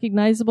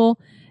unrecognizable,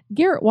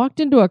 Garrett walked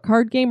into a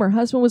card game her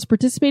husband was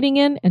participating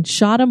in and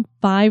shot him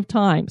 5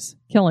 times,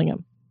 killing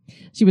him.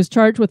 She was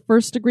charged with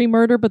first-degree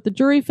murder, but the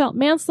jury felt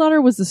manslaughter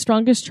was the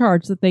strongest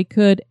charge that they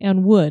could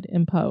and would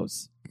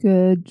impose.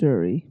 Good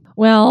jury.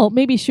 Well,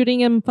 maybe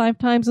shooting him 5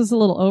 times is a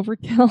little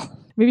overkill.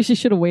 Maybe she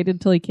should have waited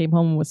until he came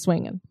home and was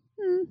swinging.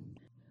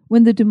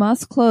 When the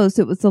Dumas closed,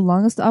 it was the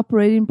longest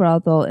operating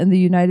brothel in the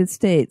United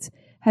States,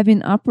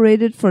 having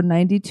operated for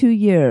 92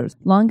 years,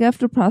 long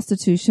after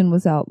prostitution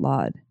was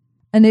outlawed.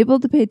 Unable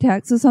to pay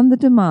taxes on the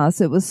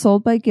Dumas, it was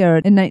sold by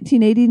Garrett in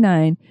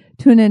 1989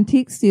 to an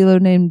antiques dealer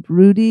named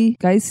Rudy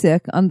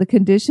Geisick on the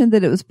condition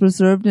that it was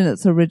preserved in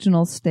its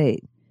original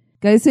state.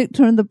 Geisick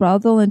turned the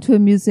brothel into a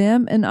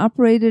museum and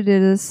operated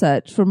it as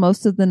such for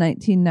most of the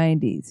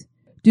 1990s.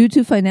 Due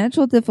to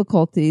financial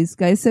difficulties,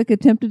 Geisick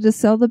attempted to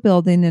sell the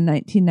building in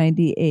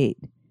 1998.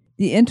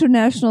 The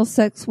International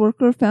Sex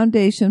Worker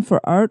Foundation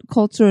for Art,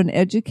 Culture, and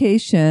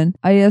Education,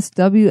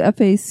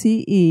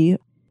 ISWFACE,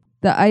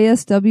 the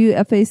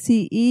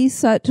ISWFACE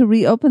sought to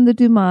reopen the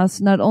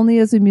Dumas not only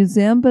as a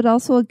museum but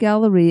also a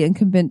gallery and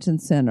convention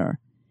center.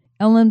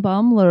 Ellen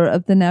Baumler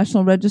of the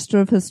National Register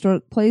of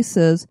Historic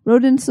Places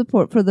wrote in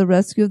support for the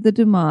rescue of the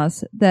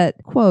Dumas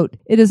that, quote,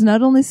 "It is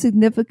not only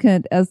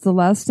significant as the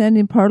last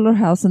standing parlor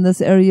house in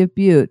this area of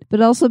Butte,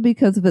 but also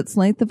because of its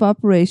length of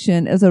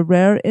operation as a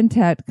rare,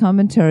 intact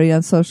commentary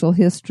on social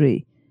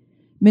history.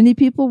 Many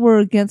people were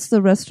against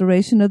the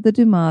restoration of the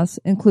Dumas,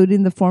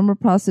 including the former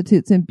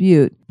prostitutes in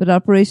Butte, but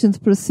operations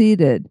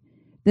proceeded.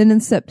 Then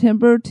in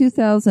September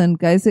 2000,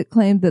 Geisick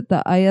claimed that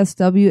the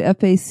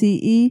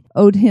ISWFACE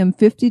owed him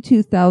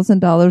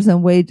 $52,000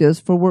 in wages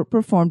for work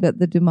performed at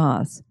the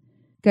Dumas.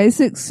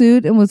 Geisick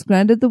sued and was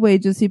granted the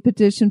wages he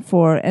petitioned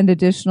for and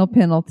additional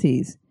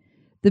penalties.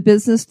 The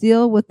business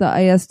deal with the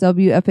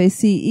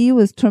ISWFACE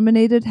was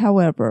terminated,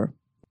 however.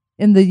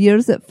 In the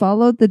years that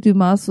followed, the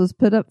Dumas was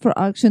put up for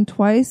auction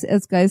twice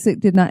as Geisick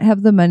did not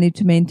have the money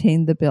to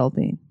maintain the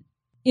building.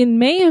 In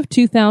May of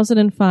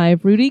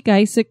 2005, Rudy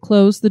Geisick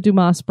closed the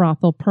Dumas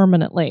brothel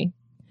permanently.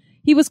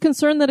 He was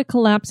concerned that a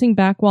collapsing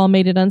back wall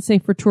made it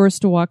unsafe for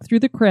tourists to walk through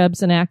the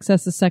cribs and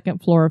access the second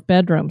floor of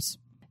bedrooms.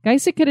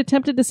 Geisick had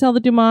attempted to sell the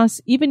Dumas,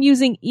 even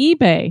using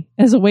eBay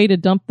as a way to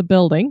dump the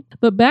building,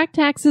 but back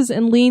taxes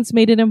and liens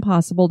made it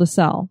impossible to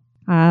sell.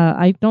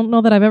 I don't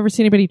know that I've ever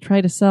seen anybody try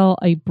to sell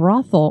a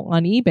brothel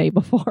on eBay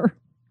before.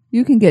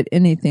 You can get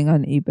anything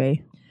on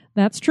eBay.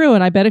 That's true,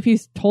 and I bet if you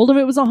told them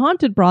it was a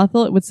haunted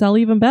brothel, it would sell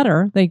even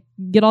better. They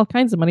get all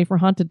kinds of money for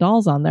haunted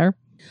dolls on there.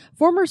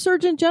 Former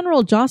Surgeon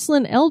General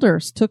Jocelyn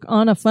Elders took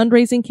on a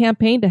fundraising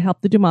campaign to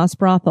help the Dumas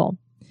brothel.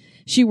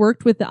 She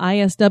worked with the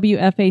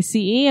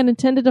ISWFACE and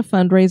attended a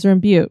fundraiser in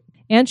Butte,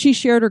 and she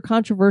shared her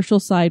controversial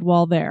side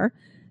while there,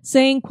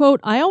 saying, quote,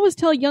 "I always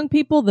tell young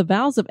people the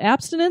vows of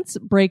abstinence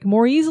break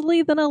more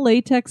easily than a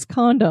latex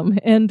condom,"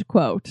 end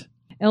quote.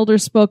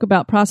 Elders spoke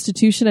about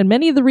prostitution and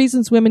many of the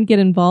reasons women get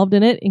involved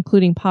in it,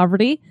 including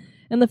poverty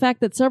and the fact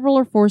that several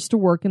are forced to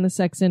work in the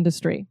sex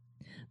industry.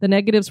 The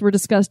negatives were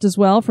discussed as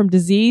well, from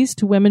disease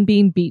to women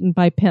being beaten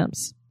by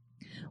pimps.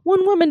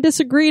 One woman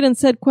disagreed and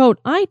said, quote,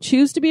 "I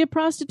choose to be a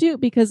prostitute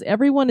because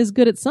everyone is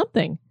good at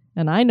something,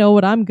 and I know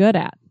what I'm good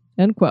at,"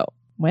 end quote.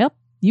 Well,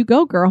 you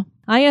go, girl.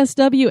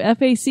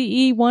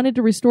 ISWFACE wanted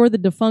to restore the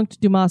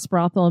defunct Dumas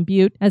brothel in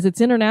Butte as its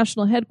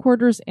international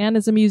headquarters and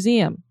as a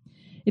museum.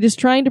 It is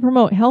trying to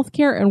promote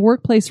healthcare and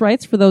workplace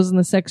rights for those in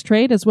the sex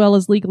trade, as well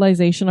as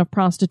legalization of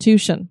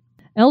prostitution.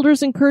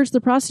 Elders encourage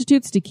the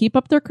prostitutes to keep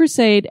up their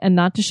crusade and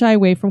not to shy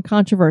away from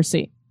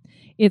controversy.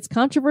 It's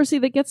controversy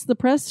that gets the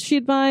press, she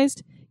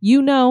advised.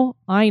 You know,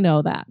 I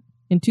know that.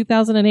 In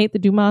 2008, the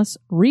Dumas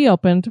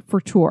reopened for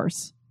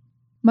tours.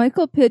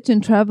 Michael Pitch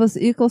and Travis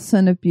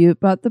Eagleson of Butte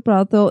bought the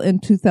brothel in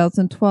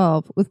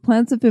 2012 with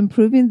plans of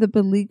improving the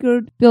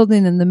beleaguered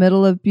building in the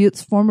middle of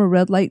Butte's former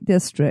red light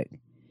district.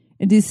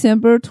 In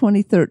December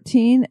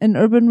 2013, an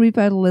urban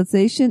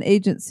revitalization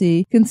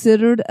agency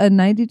considered a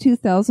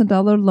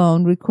 $92,000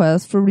 loan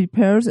request for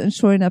repairs and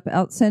shoring up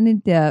outstanding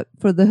debt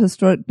for the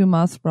historic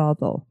Dumas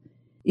brothel.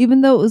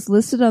 Even though it was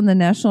listed on the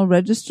National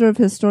Register of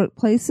Historic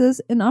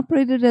Places and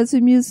operated as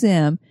a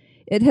museum,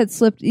 it had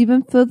slipped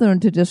even further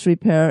into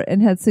disrepair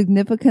and had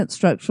significant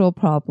structural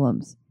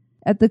problems.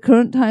 At the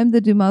current time,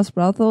 the Dumas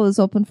brothel is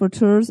open for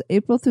tours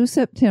April through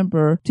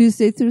September,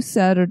 Tuesday through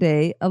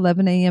Saturday,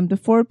 11 a.m. to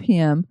 4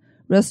 p.m.,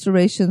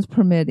 restorations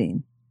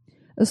permitting.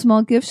 A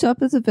small gift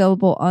shop is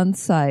available on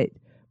site.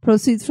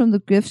 Proceeds from the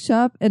gift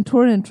shop and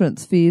tour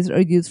entrance fees are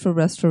used for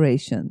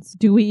restorations.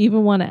 Do we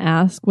even want to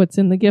ask what's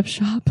in the gift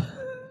shop?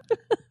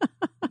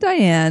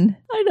 Diane.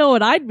 I know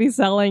what I'd be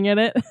selling in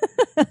it.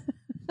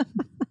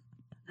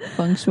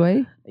 Feng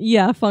shui?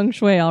 Yeah, feng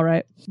shui, all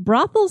right.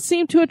 Brothels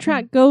seem to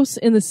attract ghosts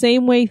in the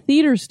same way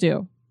theaters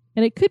do,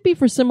 and it could be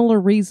for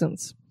similar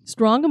reasons.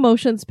 Strong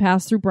emotions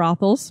pass through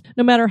brothels.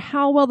 No matter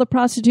how well the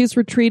prostitutes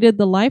were treated,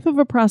 the life of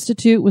a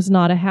prostitute was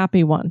not a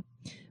happy one.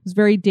 It was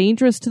very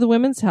dangerous to the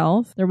women's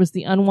health. There was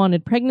the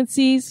unwanted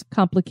pregnancies,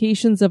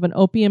 complications of an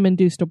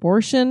opium-induced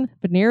abortion,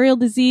 venereal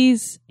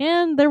disease,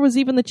 and there was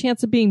even the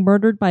chance of being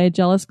murdered by a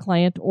jealous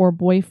client or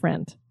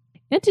boyfriend.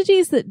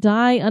 Entities that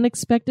die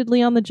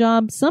unexpectedly on the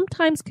job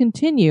sometimes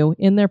continue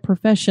in their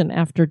profession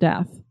after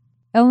death.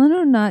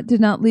 Eleanor Knott did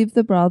not leave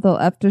the brothel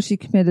after she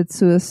committed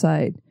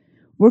suicide.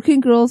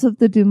 Working girls of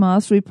the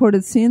Dumas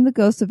reported seeing the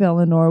ghost of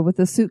Eleanor with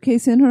a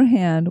suitcase in her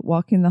hand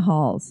walking the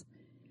halls.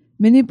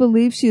 Many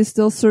believe she is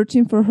still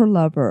searching for her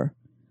lover.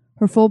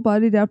 Her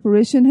full-bodied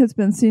apparition has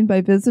been seen by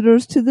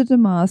visitors to the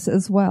Dumas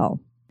as well.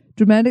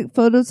 Dramatic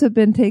photos have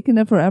been taken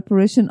of her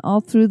apparition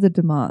all through the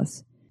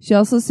Dumas. She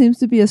also seems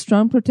to be a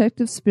strong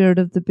protective spirit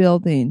of the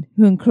building,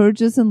 who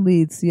encourages and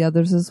leads the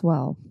others as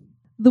well.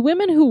 The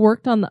women who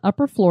worked on the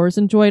upper floors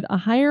enjoyed a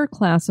higher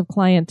class of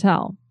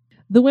clientele.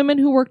 The women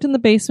who worked in the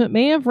basement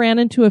may have ran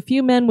into a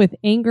few men with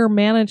anger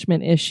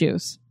management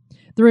issues.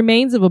 The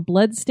remains of a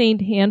blood-stained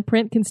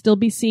handprint can still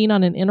be seen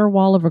on an inner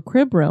wall of a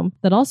crib room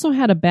that also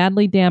had a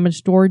badly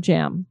damaged door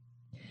jamb.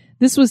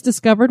 This was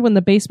discovered when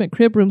the basement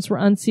crib rooms were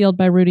unsealed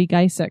by Rudy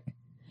Geisick.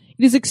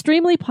 It is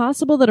extremely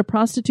possible that a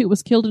prostitute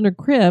was killed in her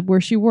crib where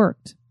she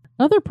worked.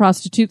 Other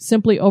prostitutes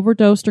simply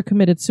overdosed or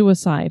committed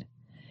suicide.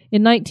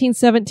 In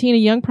 1917, a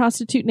young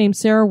prostitute named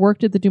Sarah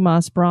worked at the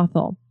Dumas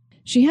brothel.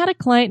 She had a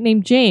client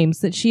named James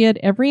that she had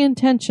every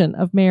intention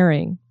of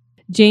marrying.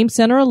 James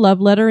sent her a love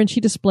letter and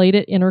she displayed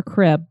it in her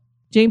crib.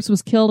 James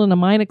was killed in a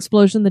mine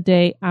explosion the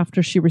day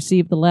after she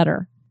received the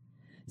letter.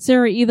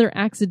 Sarah either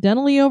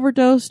accidentally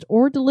overdosed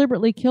or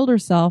deliberately killed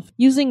herself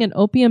using an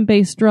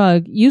opium-based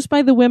drug used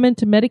by the women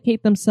to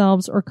medicate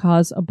themselves or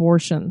cause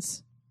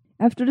abortions.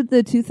 After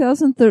the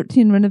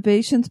 2013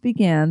 renovations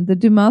began, the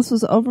Dumas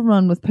was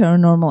overrun with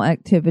paranormal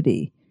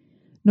activity.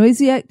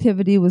 Noisy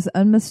activity was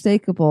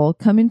unmistakable,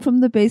 coming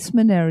from the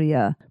basement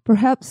area,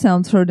 perhaps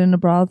sounds heard in a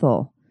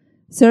brothel.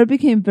 Sarah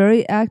became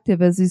very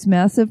active as these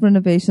massive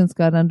renovations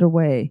got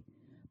underway.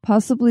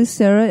 Possibly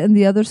Sarah and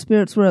the other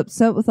spirits were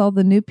upset with all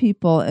the new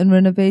people and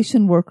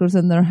renovation workers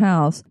in their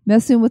house,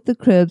 messing with the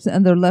cribs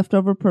and their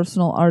leftover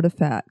personal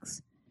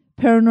artifacts.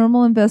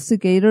 Paranormal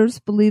investigators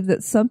believe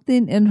that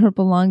something in her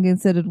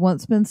belongings that had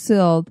once been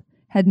sealed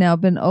had now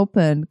been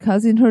opened,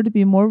 causing her to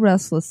be more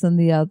restless than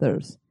the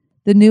others.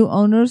 The new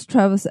owners,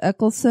 Travis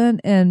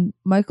Eccleston and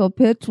Michael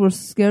Pitch, were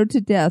scared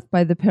to death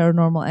by the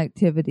paranormal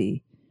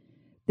activity.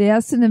 They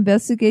asked an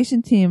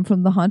investigation team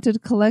from the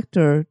Haunted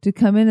Collector to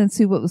come in and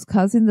see what was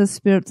causing the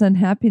spirit's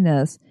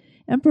unhappiness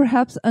and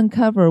perhaps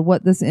uncover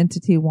what this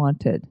entity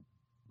wanted.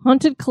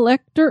 Haunted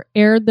Collector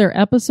aired their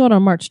episode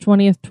on March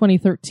 20th,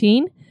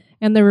 2013,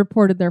 and they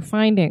reported their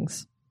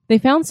findings. They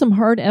found some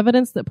hard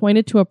evidence that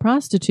pointed to a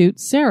prostitute,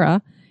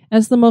 Sarah,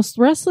 as the most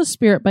restless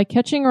spirit by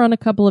catching her on a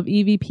couple of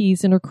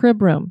EVPs in her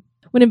crib room.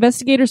 When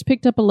investigators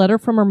picked up a letter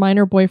from her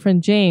minor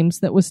boyfriend James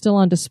that was still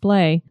on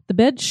display, the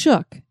bed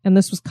shook, and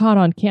this was caught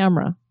on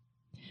camera.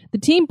 The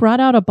team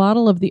brought out a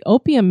bottle of the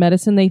opium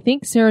medicine they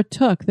think Sarah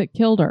took that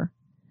killed her.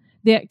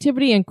 The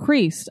activity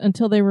increased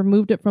until they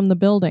removed it from the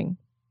building.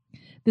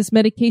 This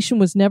medication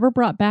was never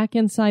brought back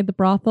inside the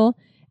brothel,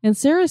 and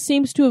Sarah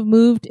seems to have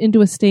moved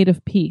into a state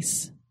of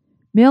peace.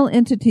 Male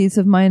entities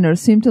of minors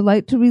seem to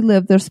like to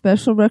relive their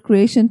special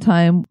recreation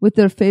time with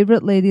their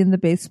favorite lady in the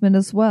basement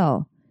as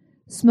well.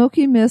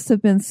 Smoky mists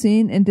have been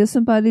seen and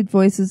disembodied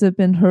voices have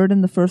been heard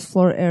in the first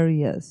floor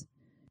areas.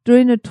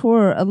 During a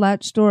tour, a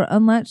latch door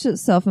unlatched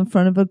itself in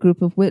front of a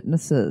group of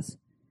witnesses.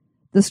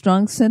 The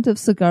strong scent of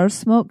cigar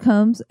smoke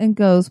comes and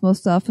goes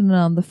most often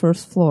on the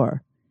first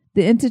floor.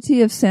 The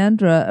entity of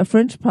Sandra, a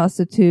French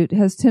prostitute,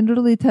 has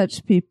tenderly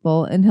touched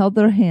people and held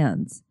their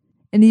hands.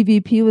 An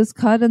EVP was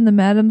caught in the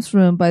Madam's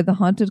room by the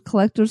Haunted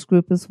Collectors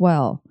group as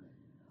well.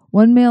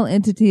 One male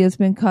entity has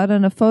been caught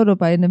on a photo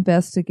by an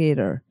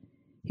investigator.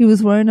 He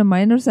was wearing a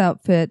miner's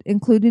outfit,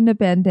 including a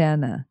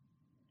bandana.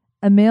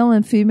 A male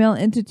and female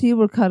entity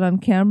were caught on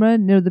camera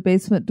near the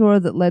basement door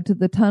that led to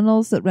the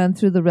tunnels that ran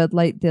through the red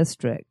light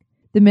district.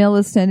 The male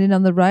is standing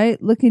on the right,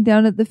 looking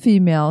down at the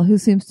female, who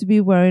seems to be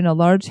wearing a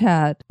large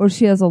hat, or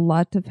she has a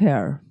lot of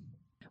hair.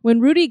 When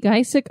Rudy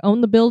Geisig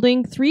owned the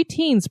building, 3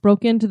 teens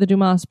broke into the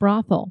Dumas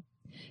brothel.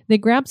 They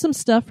grabbed some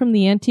stuff from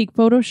the antique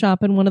photo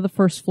shop in one of the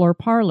first-floor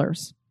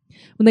parlors.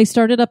 When they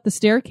started up the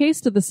staircase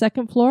to the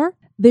second floor,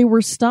 they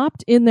were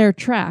stopped in their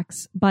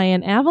tracks by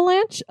an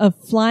avalanche of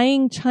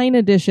flying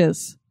china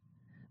dishes.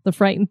 The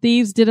frightened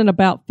thieves did an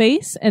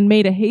about-face and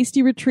made a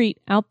hasty retreat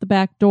out the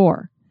back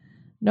door.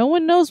 No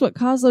one knows what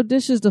caused those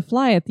dishes to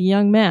fly at the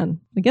young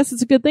men. I guess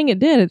it's a good thing it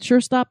did. It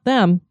sure stopped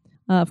them.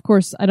 Of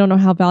course, I don't know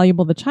how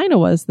valuable the china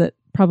was that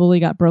probably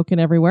got broken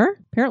everywhere.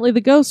 Apparently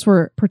the ghosts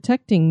were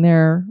protecting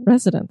their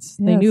residents.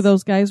 Yes. They knew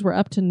those guys were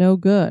up to no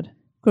good.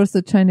 Of course,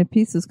 the china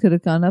pieces could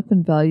have gone up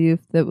in value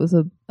if that was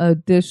a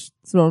dish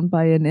thrown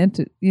by an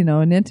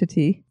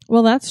entity.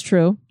 Well, that's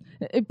true.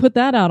 Put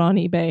that out on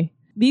eBay.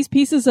 These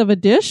pieces of a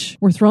dish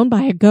were thrown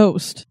by a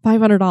ghost.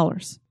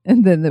 $500.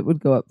 And then it would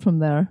go up from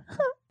there.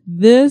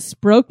 This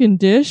broken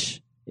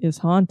dish is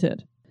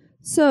haunted.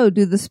 So,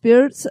 do the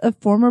spirits of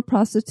former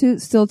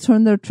prostitutes still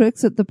turn their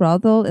tricks at the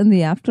brothel in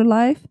the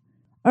afterlife?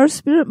 Are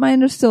spirit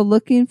minders still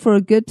looking for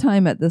a good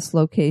time at this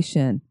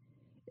location?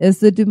 Is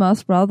the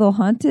Dumas brothel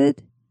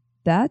haunted?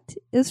 That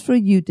is for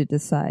you to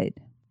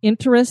decide.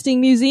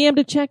 Interesting museum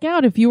to check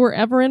out if you were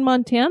ever in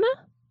Montana.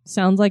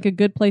 Sounds like a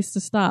good place to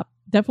stop.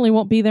 Definitely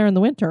won't be there in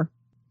the winter.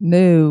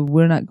 No,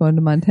 we're not going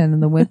to Montana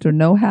in the winter.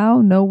 No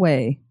how, no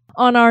way.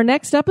 On our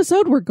next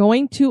episode, we're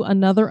going to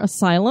another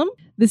asylum.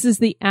 This is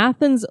the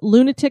Athens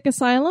Lunatic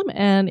Asylum,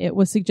 and it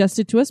was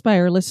suggested to us by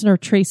our listener,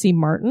 Tracy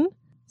Martin.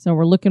 So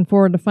we're looking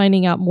forward to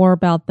finding out more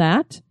about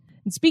that.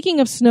 And speaking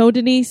of snow,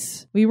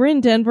 Denise, we were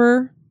in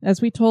Denver. As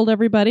we told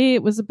everybody,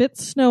 it was a bit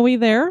snowy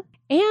there.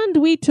 And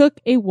we took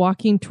a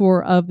walking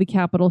tour of the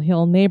Capitol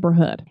Hill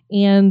neighborhood.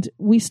 And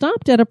we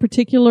stopped at a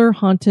particular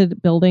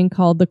haunted building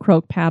called the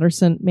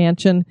Croak-Patterson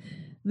Mansion.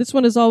 This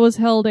one has always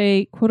held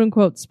a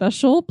quote-unquote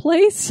special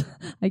place,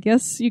 I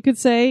guess you could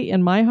say,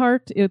 in my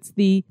heart. It's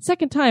the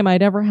second time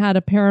I'd ever had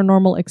a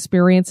paranormal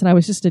experience, and I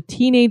was just a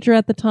teenager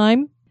at the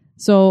time.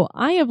 So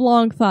I have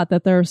long thought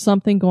that there's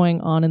something going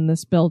on in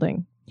this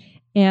building.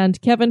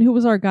 And Kevin, who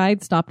was our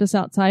guide, stopped us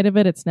outside of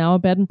it. It's now a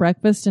bed and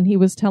breakfast, and he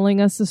was telling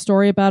us a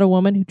story about a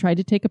woman who tried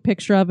to take a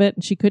picture of it,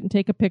 and she couldn't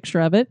take a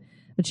picture of it.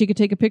 But she could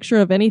take a picture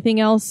of anything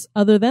else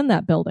other than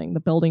that building, the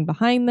building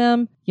behind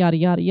them, yada,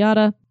 yada,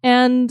 yada.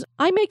 And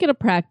I make it a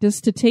practice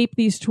to tape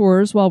these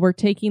tours while we're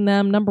taking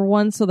them. Number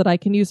 1, so that I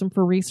can use them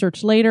for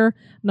research later.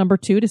 Number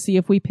 2, to see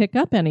if we pick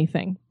up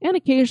anything. And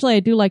occasionally I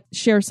do like to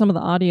share some of the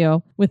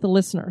audio with the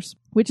listeners,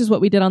 which is what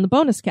we did on the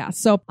bonus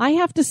cast. So I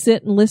have to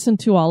sit and listen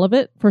to all of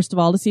it, first of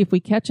all, to see if we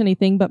catch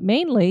anything. But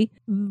mainly,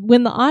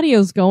 when the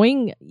audio's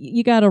going,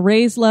 you got to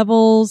raise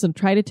levels and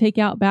try to take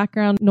out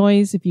background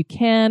noise if you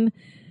can.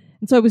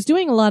 And so I was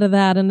doing a lot of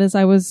that, and as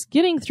I was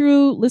getting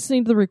through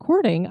listening to the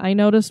recording, I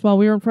noticed while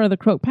we were in front of the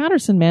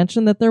Croak-Patterson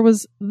Mansion that there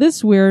was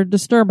this weird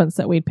disturbance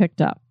that we'd picked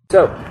up.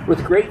 So,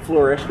 with great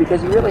flourish,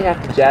 because you really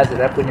have to jazz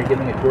it up when you're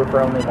giving a tour for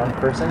only one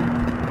person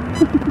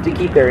to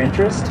keep their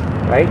interest,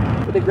 right?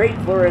 With a great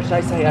flourish,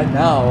 I say, and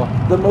now,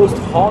 the most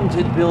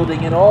haunted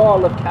building in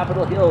all of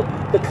Capitol Hill,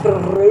 the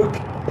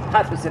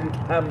Croak-Patterson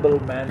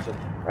Campbell Mansion,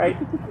 right?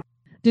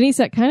 Denise,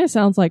 that kind of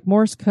sounds like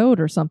Morse code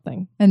or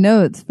something. I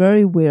know, it's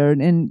very weird.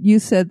 And you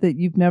said that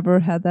you've never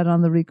had that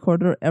on the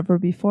recorder ever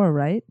before,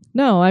 right?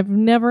 No, I've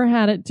never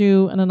had it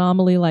do an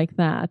anomaly like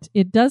that.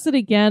 It does it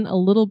again a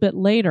little bit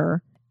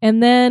later,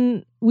 and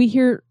then we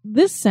hear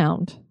this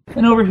sound.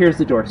 And over here's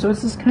the door. So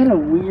it's this kind of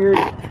weird...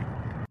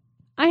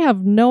 I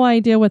have no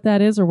idea what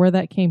that is or where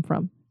that came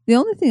from. The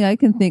only thing I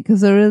can think,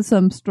 because there is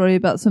some story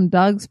about some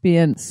dogs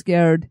being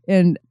scared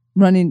and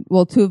running,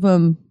 well, 2 of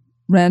them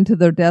ran to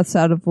their deaths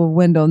out of a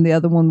window, and the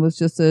other one was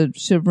just a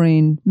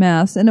shivering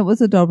mass, and it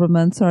was a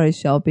Doberman. Sorry,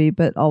 Shelby,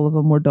 but all of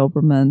them were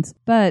Dobermans.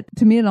 But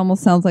to me, it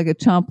almost sounds like a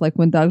chomp, like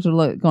when dogs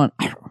are going...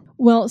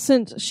 Well,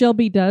 since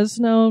Shelby does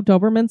know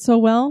Doberman so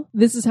well,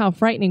 this is how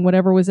frightening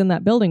whatever was in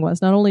that building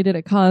was. Not only did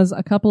it cause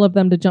a couple of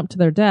them to jump to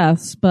their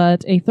deaths,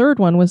 but a third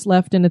one was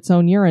left in its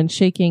own urine,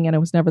 shaking, and it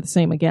was never the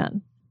same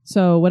again.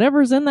 So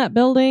whatever's in that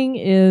building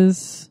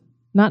is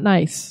not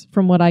nice,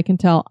 from what I can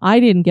tell. I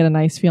didn't get a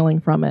nice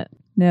feeling from it.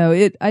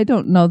 No, I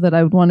don't know that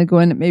I would want to go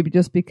in it, maybe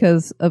just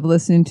because of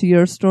listening to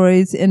your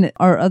stories. And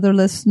our other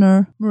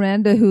listener,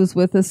 Miranda, who's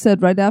with us,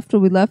 said right after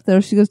we left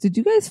there, she goes, "Did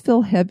you guys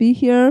feel heavy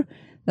here?"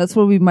 That's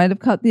where we might have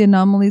caught the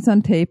anomalies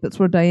on tape. It's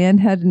where Diane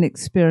had an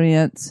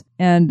experience.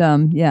 And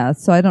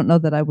so I don't know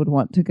that I would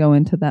want to go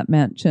into that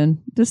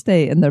mansion to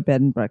stay in their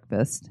bed and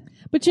breakfast.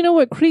 But you know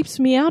what creeps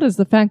me out is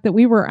the fact that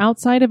we were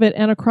outside of it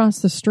and across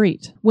the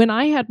street. When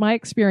I had my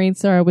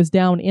experience there, I was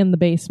down in the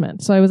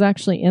basement. So I was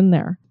actually in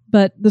there.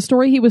 But the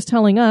story he was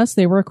telling us,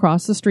 they were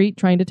across the street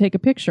trying to take a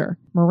picture.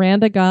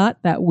 Miranda got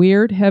that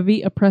weird,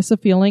 heavy, oppressive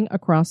feeling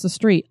across the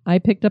street. I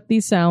picked up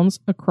these sounds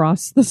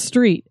across the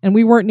street, and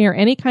we weren't near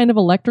any kind of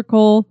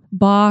electrical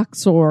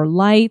box or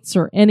lights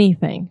or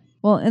anything.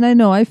 Well, and I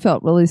know I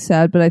felt really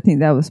sad, but I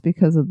think that was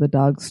because of the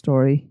dog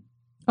story.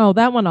 Oh,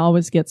 that one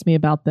always gets me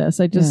about this.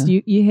 I just,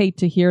 you hate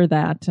to hear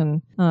that.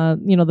 And,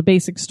 the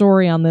basic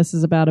story on this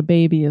is about a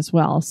baby as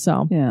well.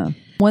 So, yeah.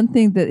 One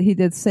thing that he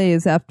did say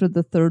is after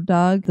the third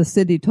dog, the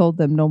city told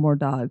them no more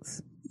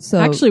dogs. So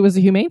actually, it was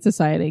the Humane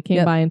Society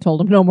came by and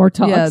told them no more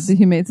dogs. Yeah, the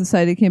Humane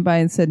Society came by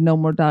and said no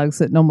more dogs,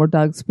 that no more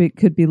dogs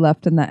could be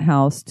left in that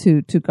house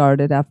to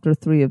guard it after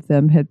 3 of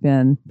them had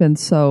been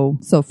so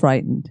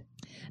frightened.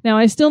 Now,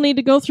 I still need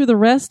to go through the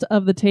rest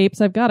of the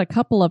tapes. I've got a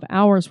couple of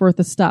hours worth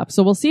of stuff.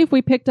 So we'll see if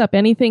we picked up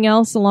anything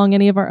else along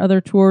any of our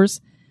other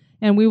tours.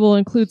 And we will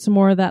include some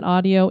more of that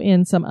audio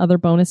in some other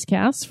bonus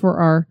casts for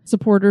our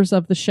supporters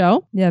of the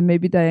show. Yeah,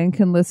 maybe Diane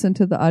can listen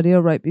to the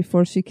audio right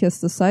before she kissed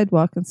the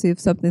sidewalk and see if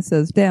something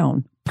says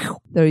down.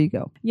 There you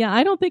go. Yeah,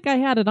 I don't think I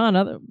had it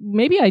on.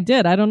 Maybe I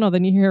did. I don't know.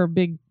 Then you hear a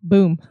big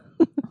boom.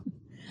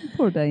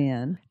 Poor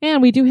Diane.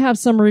 And we do have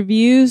some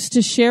reviews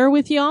to share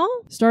with y'all,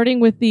 starting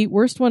with the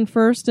worst one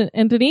first.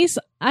 And Denise,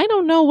 I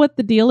don't know what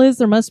the deal is.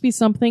 There must be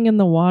something in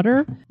the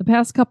water. The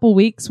past couple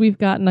weeks, we've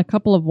gotten a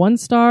couple of 1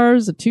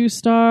 stars, a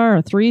 2-star,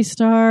 a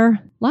 3-star.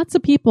 Lots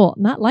of people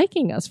not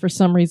liking us for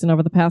some reason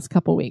over the past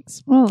couple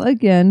weeks. Well,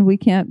 again, we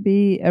can't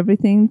be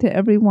everything to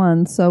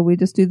everyone, so we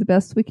just do the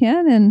best we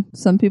can, and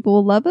some people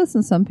will love us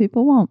and some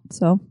people won't.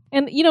 So,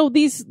 and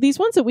these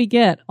ones that we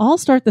get all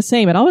start the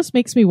same. It always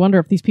makes me wonder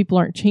if these people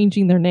aren't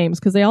changing their names,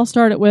 because they all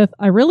start it with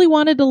 "I really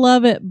wanted to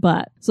love it,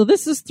 but." So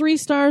this is 3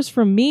 stars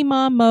from Me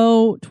Ma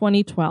Mo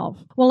 2012.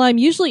 While I'm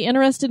usually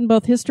interested in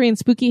both history and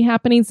spooky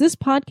happenings, this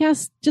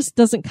podcast just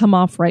doesn't come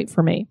off right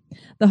for me.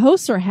 The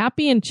hosts are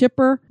happy and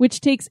chipper, which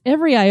takes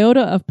every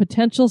iota of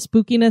potential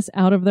spookiness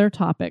out of their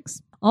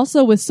topics.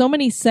 Also, with so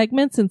many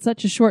segments in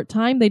such a short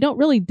time, they don't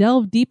really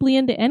delve deeply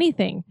into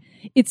anything.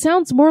 It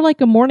sounds more like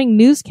a morning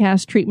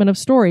newscast treatment of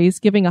stories,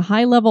 giving a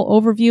high-level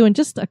overview and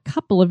just a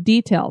couple of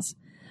details.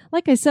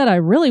 Like I said, I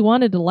really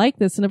wanted to like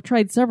this and have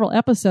tried several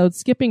episodes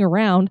skipping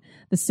around.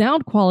 The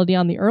sound quality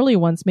on the early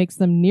ones makes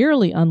them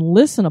nearly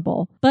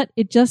unlistenable, but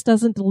it just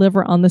doesn't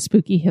deliver on the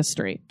spooky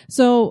history.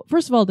 So,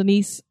 first of all,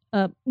 Denise,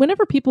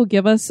 whenever people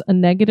give us a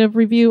negative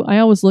review, I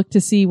always look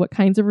to see what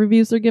kinds of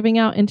reviews they're giving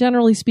out. And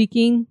generally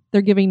speaking,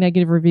 they're giving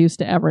negative reviews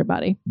to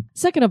everybody.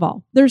 Second of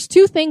all, there's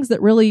 2 things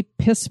that really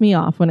piss me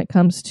off when it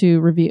comes to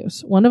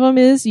reviews. One of them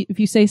is if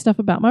you say stuff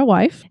about my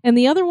wife. And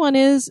the other one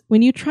is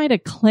when you try to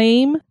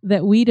claim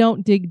that we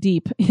don't dig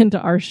deep into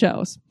our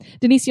shows.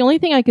 Denise, the only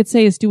thing I could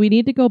say is, do we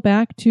need to go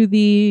back to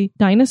the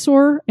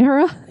dinosaur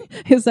era?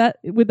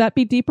 Would that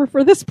be deeper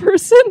for this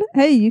person?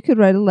 Hey, you could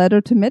write a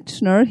letter to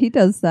Michener. He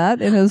does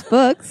that in his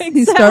books. Exactly.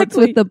 He starts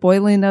with the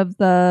boiling of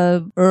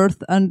the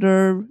earth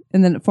under,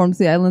 and then it forms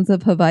the islands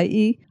of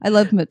Hawaii. I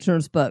love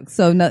Michener's books,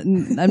 so I'm not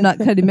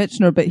cutting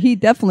Michener, but he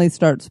definitely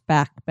starts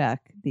back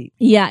deep.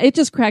 Yeah, it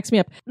just cracks me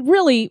up.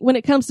 Really, when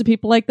it comes to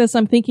people like this,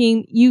 I'm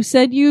thinking, you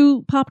said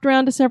you popped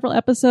around to several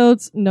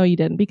episodes. No, you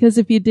didn't. Because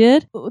if you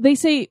did, they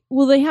say,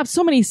 well, they have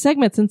so many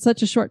segments in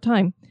such a short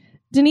time.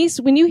 Denise,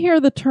 when you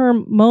hear the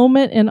term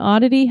moment and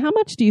oddity, how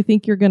much do you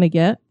think you're going to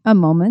get? A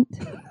moment.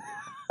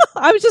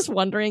 I was just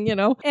wondering,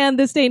 and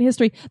this day in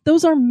history,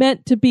 those are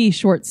meant to be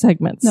short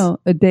segments. No,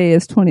 a day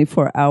is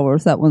 24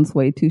 hours. That one's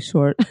way too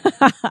short.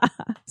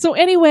 So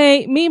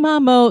anyway, Me Ma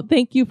Mo,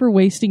 thank you for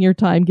wasting your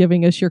time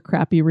giving us your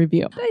crappy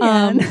review.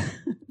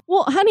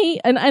 Well,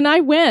 honey, and I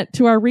went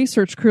to our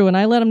research crew and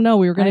I let them know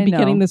we were going to be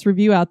getting this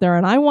review out there,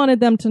 and I wanted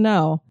them to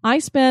know I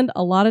spend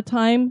a lot of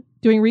time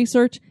doing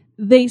research.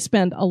 They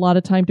spend a lot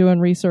of time doing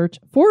research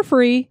for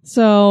free.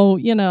 So,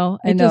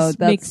 it just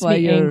makes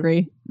me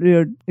angry.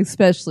 You're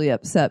especially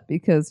upset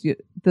because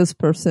this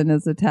person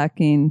is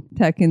attacking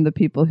the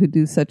people who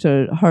do such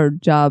a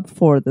hard job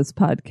for this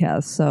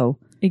podcast. So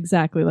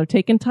exactly. They're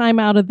taking time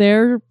out of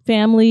their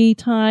family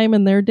time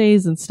and their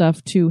days and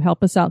stuff to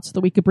help us out so that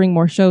we could bring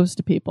more shows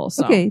to people.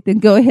 So. Okay, then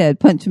go ahead.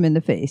 Punch him in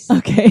the face.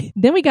 Okay.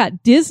 Then we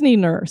got Disney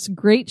Nurse.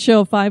 Great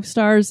show, 5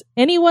 stars.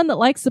 Anyone that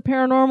likes the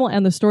paranormal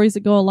and the stories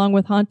that go along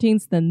with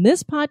hauntings, then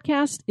this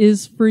podcast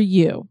is for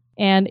you.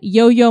 And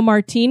Yo-Yo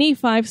Martini,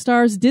 5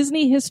 stars,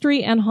 Disney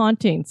history and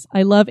hauntings.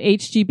 I love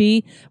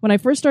HGB. When I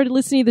first started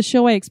listening to the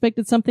show, I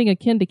expected something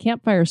akin to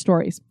campfire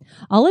stories.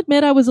 I'll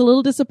admit I was a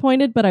little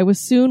disappointed, but I was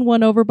soon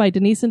won over by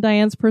Denise and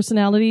Diane's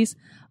personalities.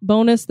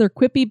 Bonus, their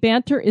quippy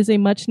banter is a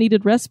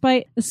much-needed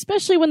respite,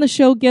 especially when the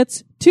show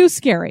gets too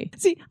scary.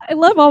 See, I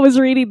love always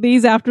reading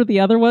these after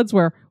the other ones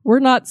where we're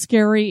not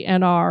scary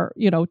and our,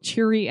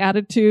 cheery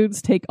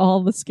attitudes take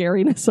all the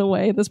scariness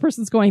away. This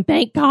person's going,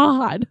 thank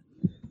God.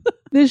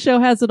 This show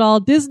has it all.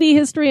 Disney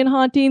history and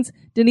hauntings.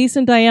 Denise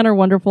and Diane are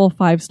wonderful.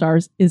 5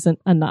 stars isn't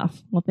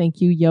enough. Well,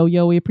 thank you,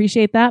 Yo-Yo. We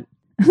appreciate that.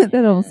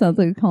 That almost sounds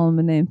like you call him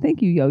a name.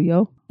 Thank you,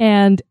 Yo-Yo.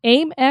 And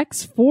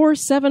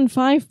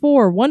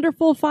AimX4754,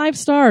 wonderful 5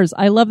 stars.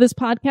 I love this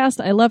podcast.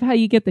 I love how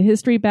you get the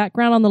history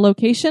background on the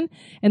location,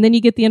 and then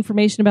you get the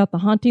information about the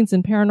hauntings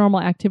and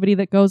paranormal activity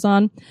that goes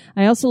on.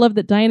 I also love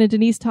that Diane and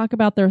Denise talk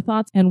about their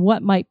thoughts and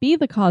what might be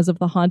the cause of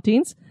the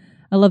hauntings.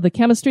 I love the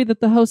chemistry that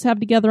the hosts have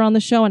together on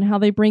the show and how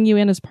they bring you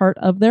in as part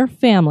of their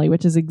family,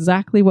 which is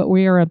exactly what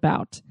we are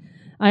about.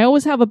 I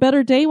always have a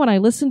better day when I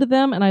listen to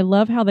them, and I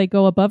love how they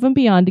go above and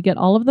beyond to get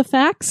all of the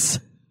facts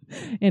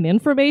and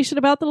information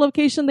about the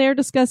location they are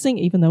discussing,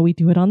 even though we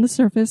do it on the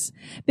surface.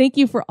 Thank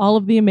you for all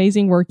of the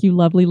amazing work you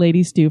lovely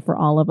ladies do for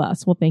all of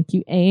us. Well, thank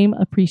you, AIM.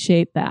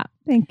 Appreciate that.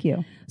 Thank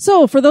you.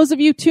 So for those of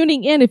you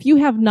tuning in, if you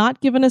have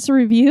not given us a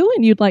review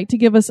and you'd like to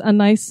give us a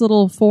nice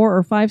little 4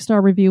 or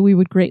 5-star review, we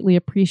would greatly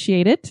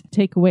appreciate it.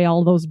 Take away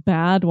all those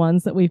bad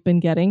ones that we've been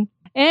getting.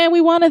 And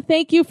we want to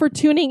thank you for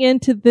tuning in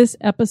to this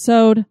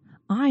episode.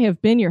 I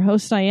have been your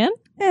host, Diane.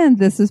 And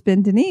this has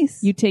been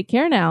Denise. You take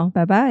care now.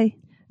 Bye-bye.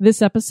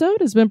 This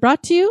episode has been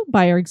brought to you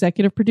by our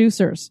executive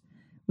producers.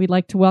 We'd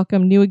like to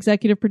welcome new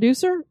executive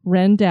producer,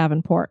 Ren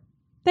Davenport.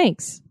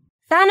 Thanks.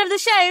 Fan of the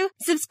show?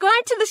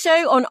 Subscribe to the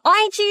show on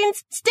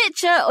iTunes,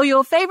 Stitcher, or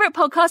your favorite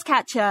podcast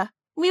catcher.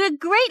 We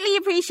would greatly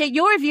appreciate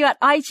your review at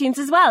iTunes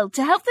as well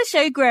to help the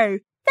show grow.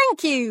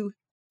 Thank you.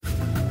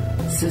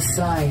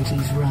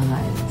 Societies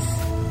rise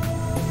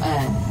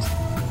and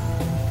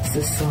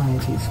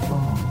societies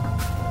fall.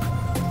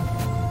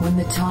 When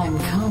the time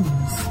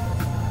comes,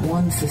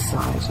 one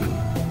society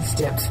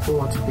steps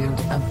forward to build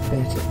a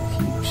better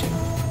future.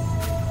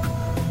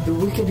 The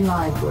Wicked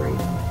Library,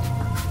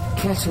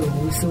 Kettle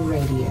Whistle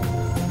Radio,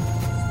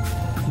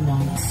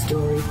 Night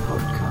Story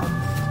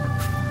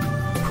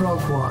Podcast,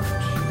 Prog Watch,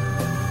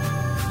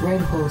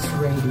 Red Horse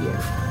Radio,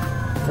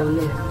 The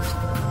Lift,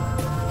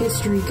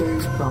 History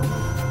Goes Bump,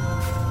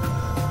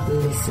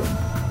 Listen,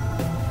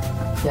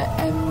 the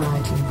M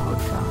Writing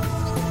Podcast,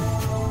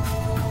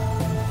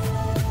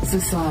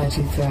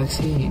 Society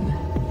 13,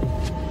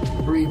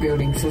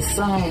 Rebuilding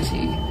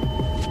Society,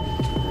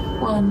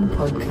 one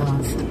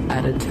podcast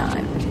at a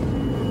time.